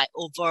really like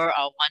over our 1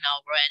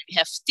 hour and we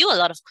have still a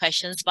lot of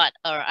questions, but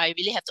I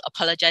really have to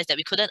apologize that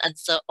we couldn't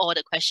answer all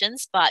the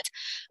questions. But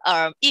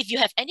if you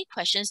have any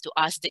questions to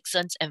ask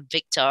Dixon and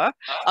Victor,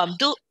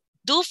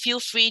 do feel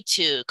free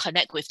to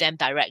connect with them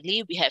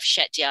directly. We have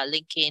shared their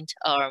LinkedIn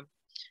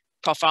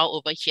profile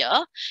over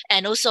here.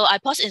 And also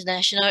IPOS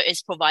International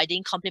is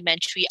providing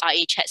complimentary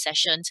IA chat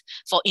sessions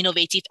for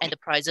innovative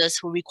enterprises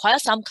who require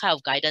some kind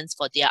of guidance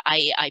for their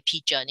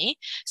IAIP journey.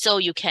 So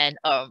you can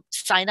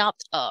sign up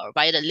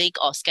via the link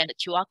or scan the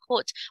QR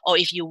code, or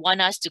if you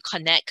want us to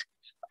connect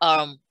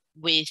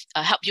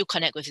help you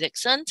connect with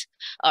Dixon,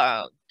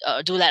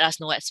 do let us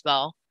know as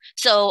well.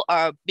 So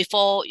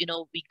before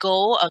we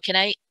go, can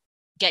I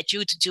get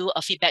you to do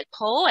a feedback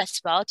poll as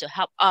well to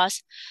help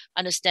us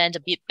understand a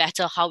bit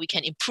better how we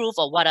can improve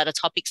or what are the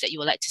topics that you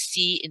would like to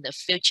see in the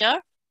future.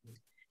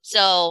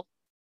 So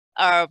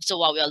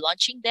while we are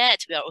launching that,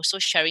 we are also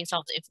sharing some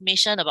of the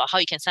information about how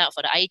you can sign up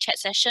for the IA chat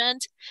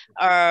sessions.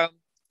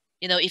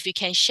 If you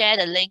can share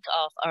the link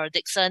of our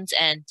Dixon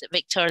and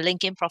Victor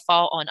LinkedIn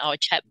profile on our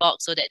chat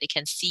box so that they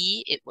can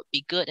see, it would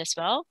be good as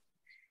well.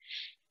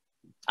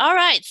 All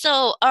right,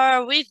 so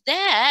with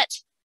that,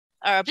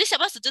 please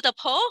help us to do the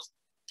poll.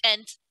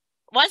 And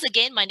once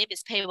again, my name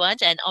is Pei Wen,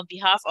 and on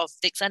behalf of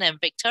Dixon and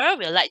Victor,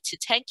 we'd like to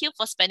thank you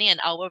for spending an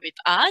hour with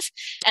us,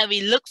 and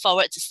we look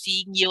forward to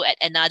seeing you at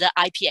another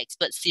IP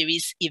Expert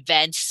Series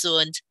event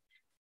soon.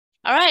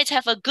 All right,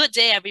 have a good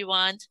day,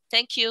 everyone.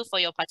 Thank you for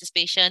your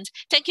participation.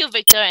 Thank you,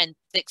 Victor and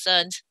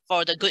Dixon,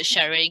 for the good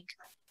sharing.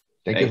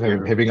 Thank you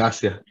for having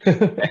us here.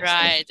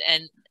 Right,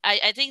 and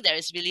I think there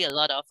is really a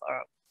lot of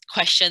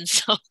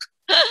questions.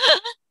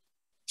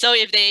 So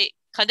if they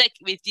contact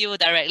with you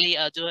directly,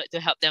 to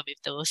help them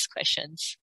with those questions.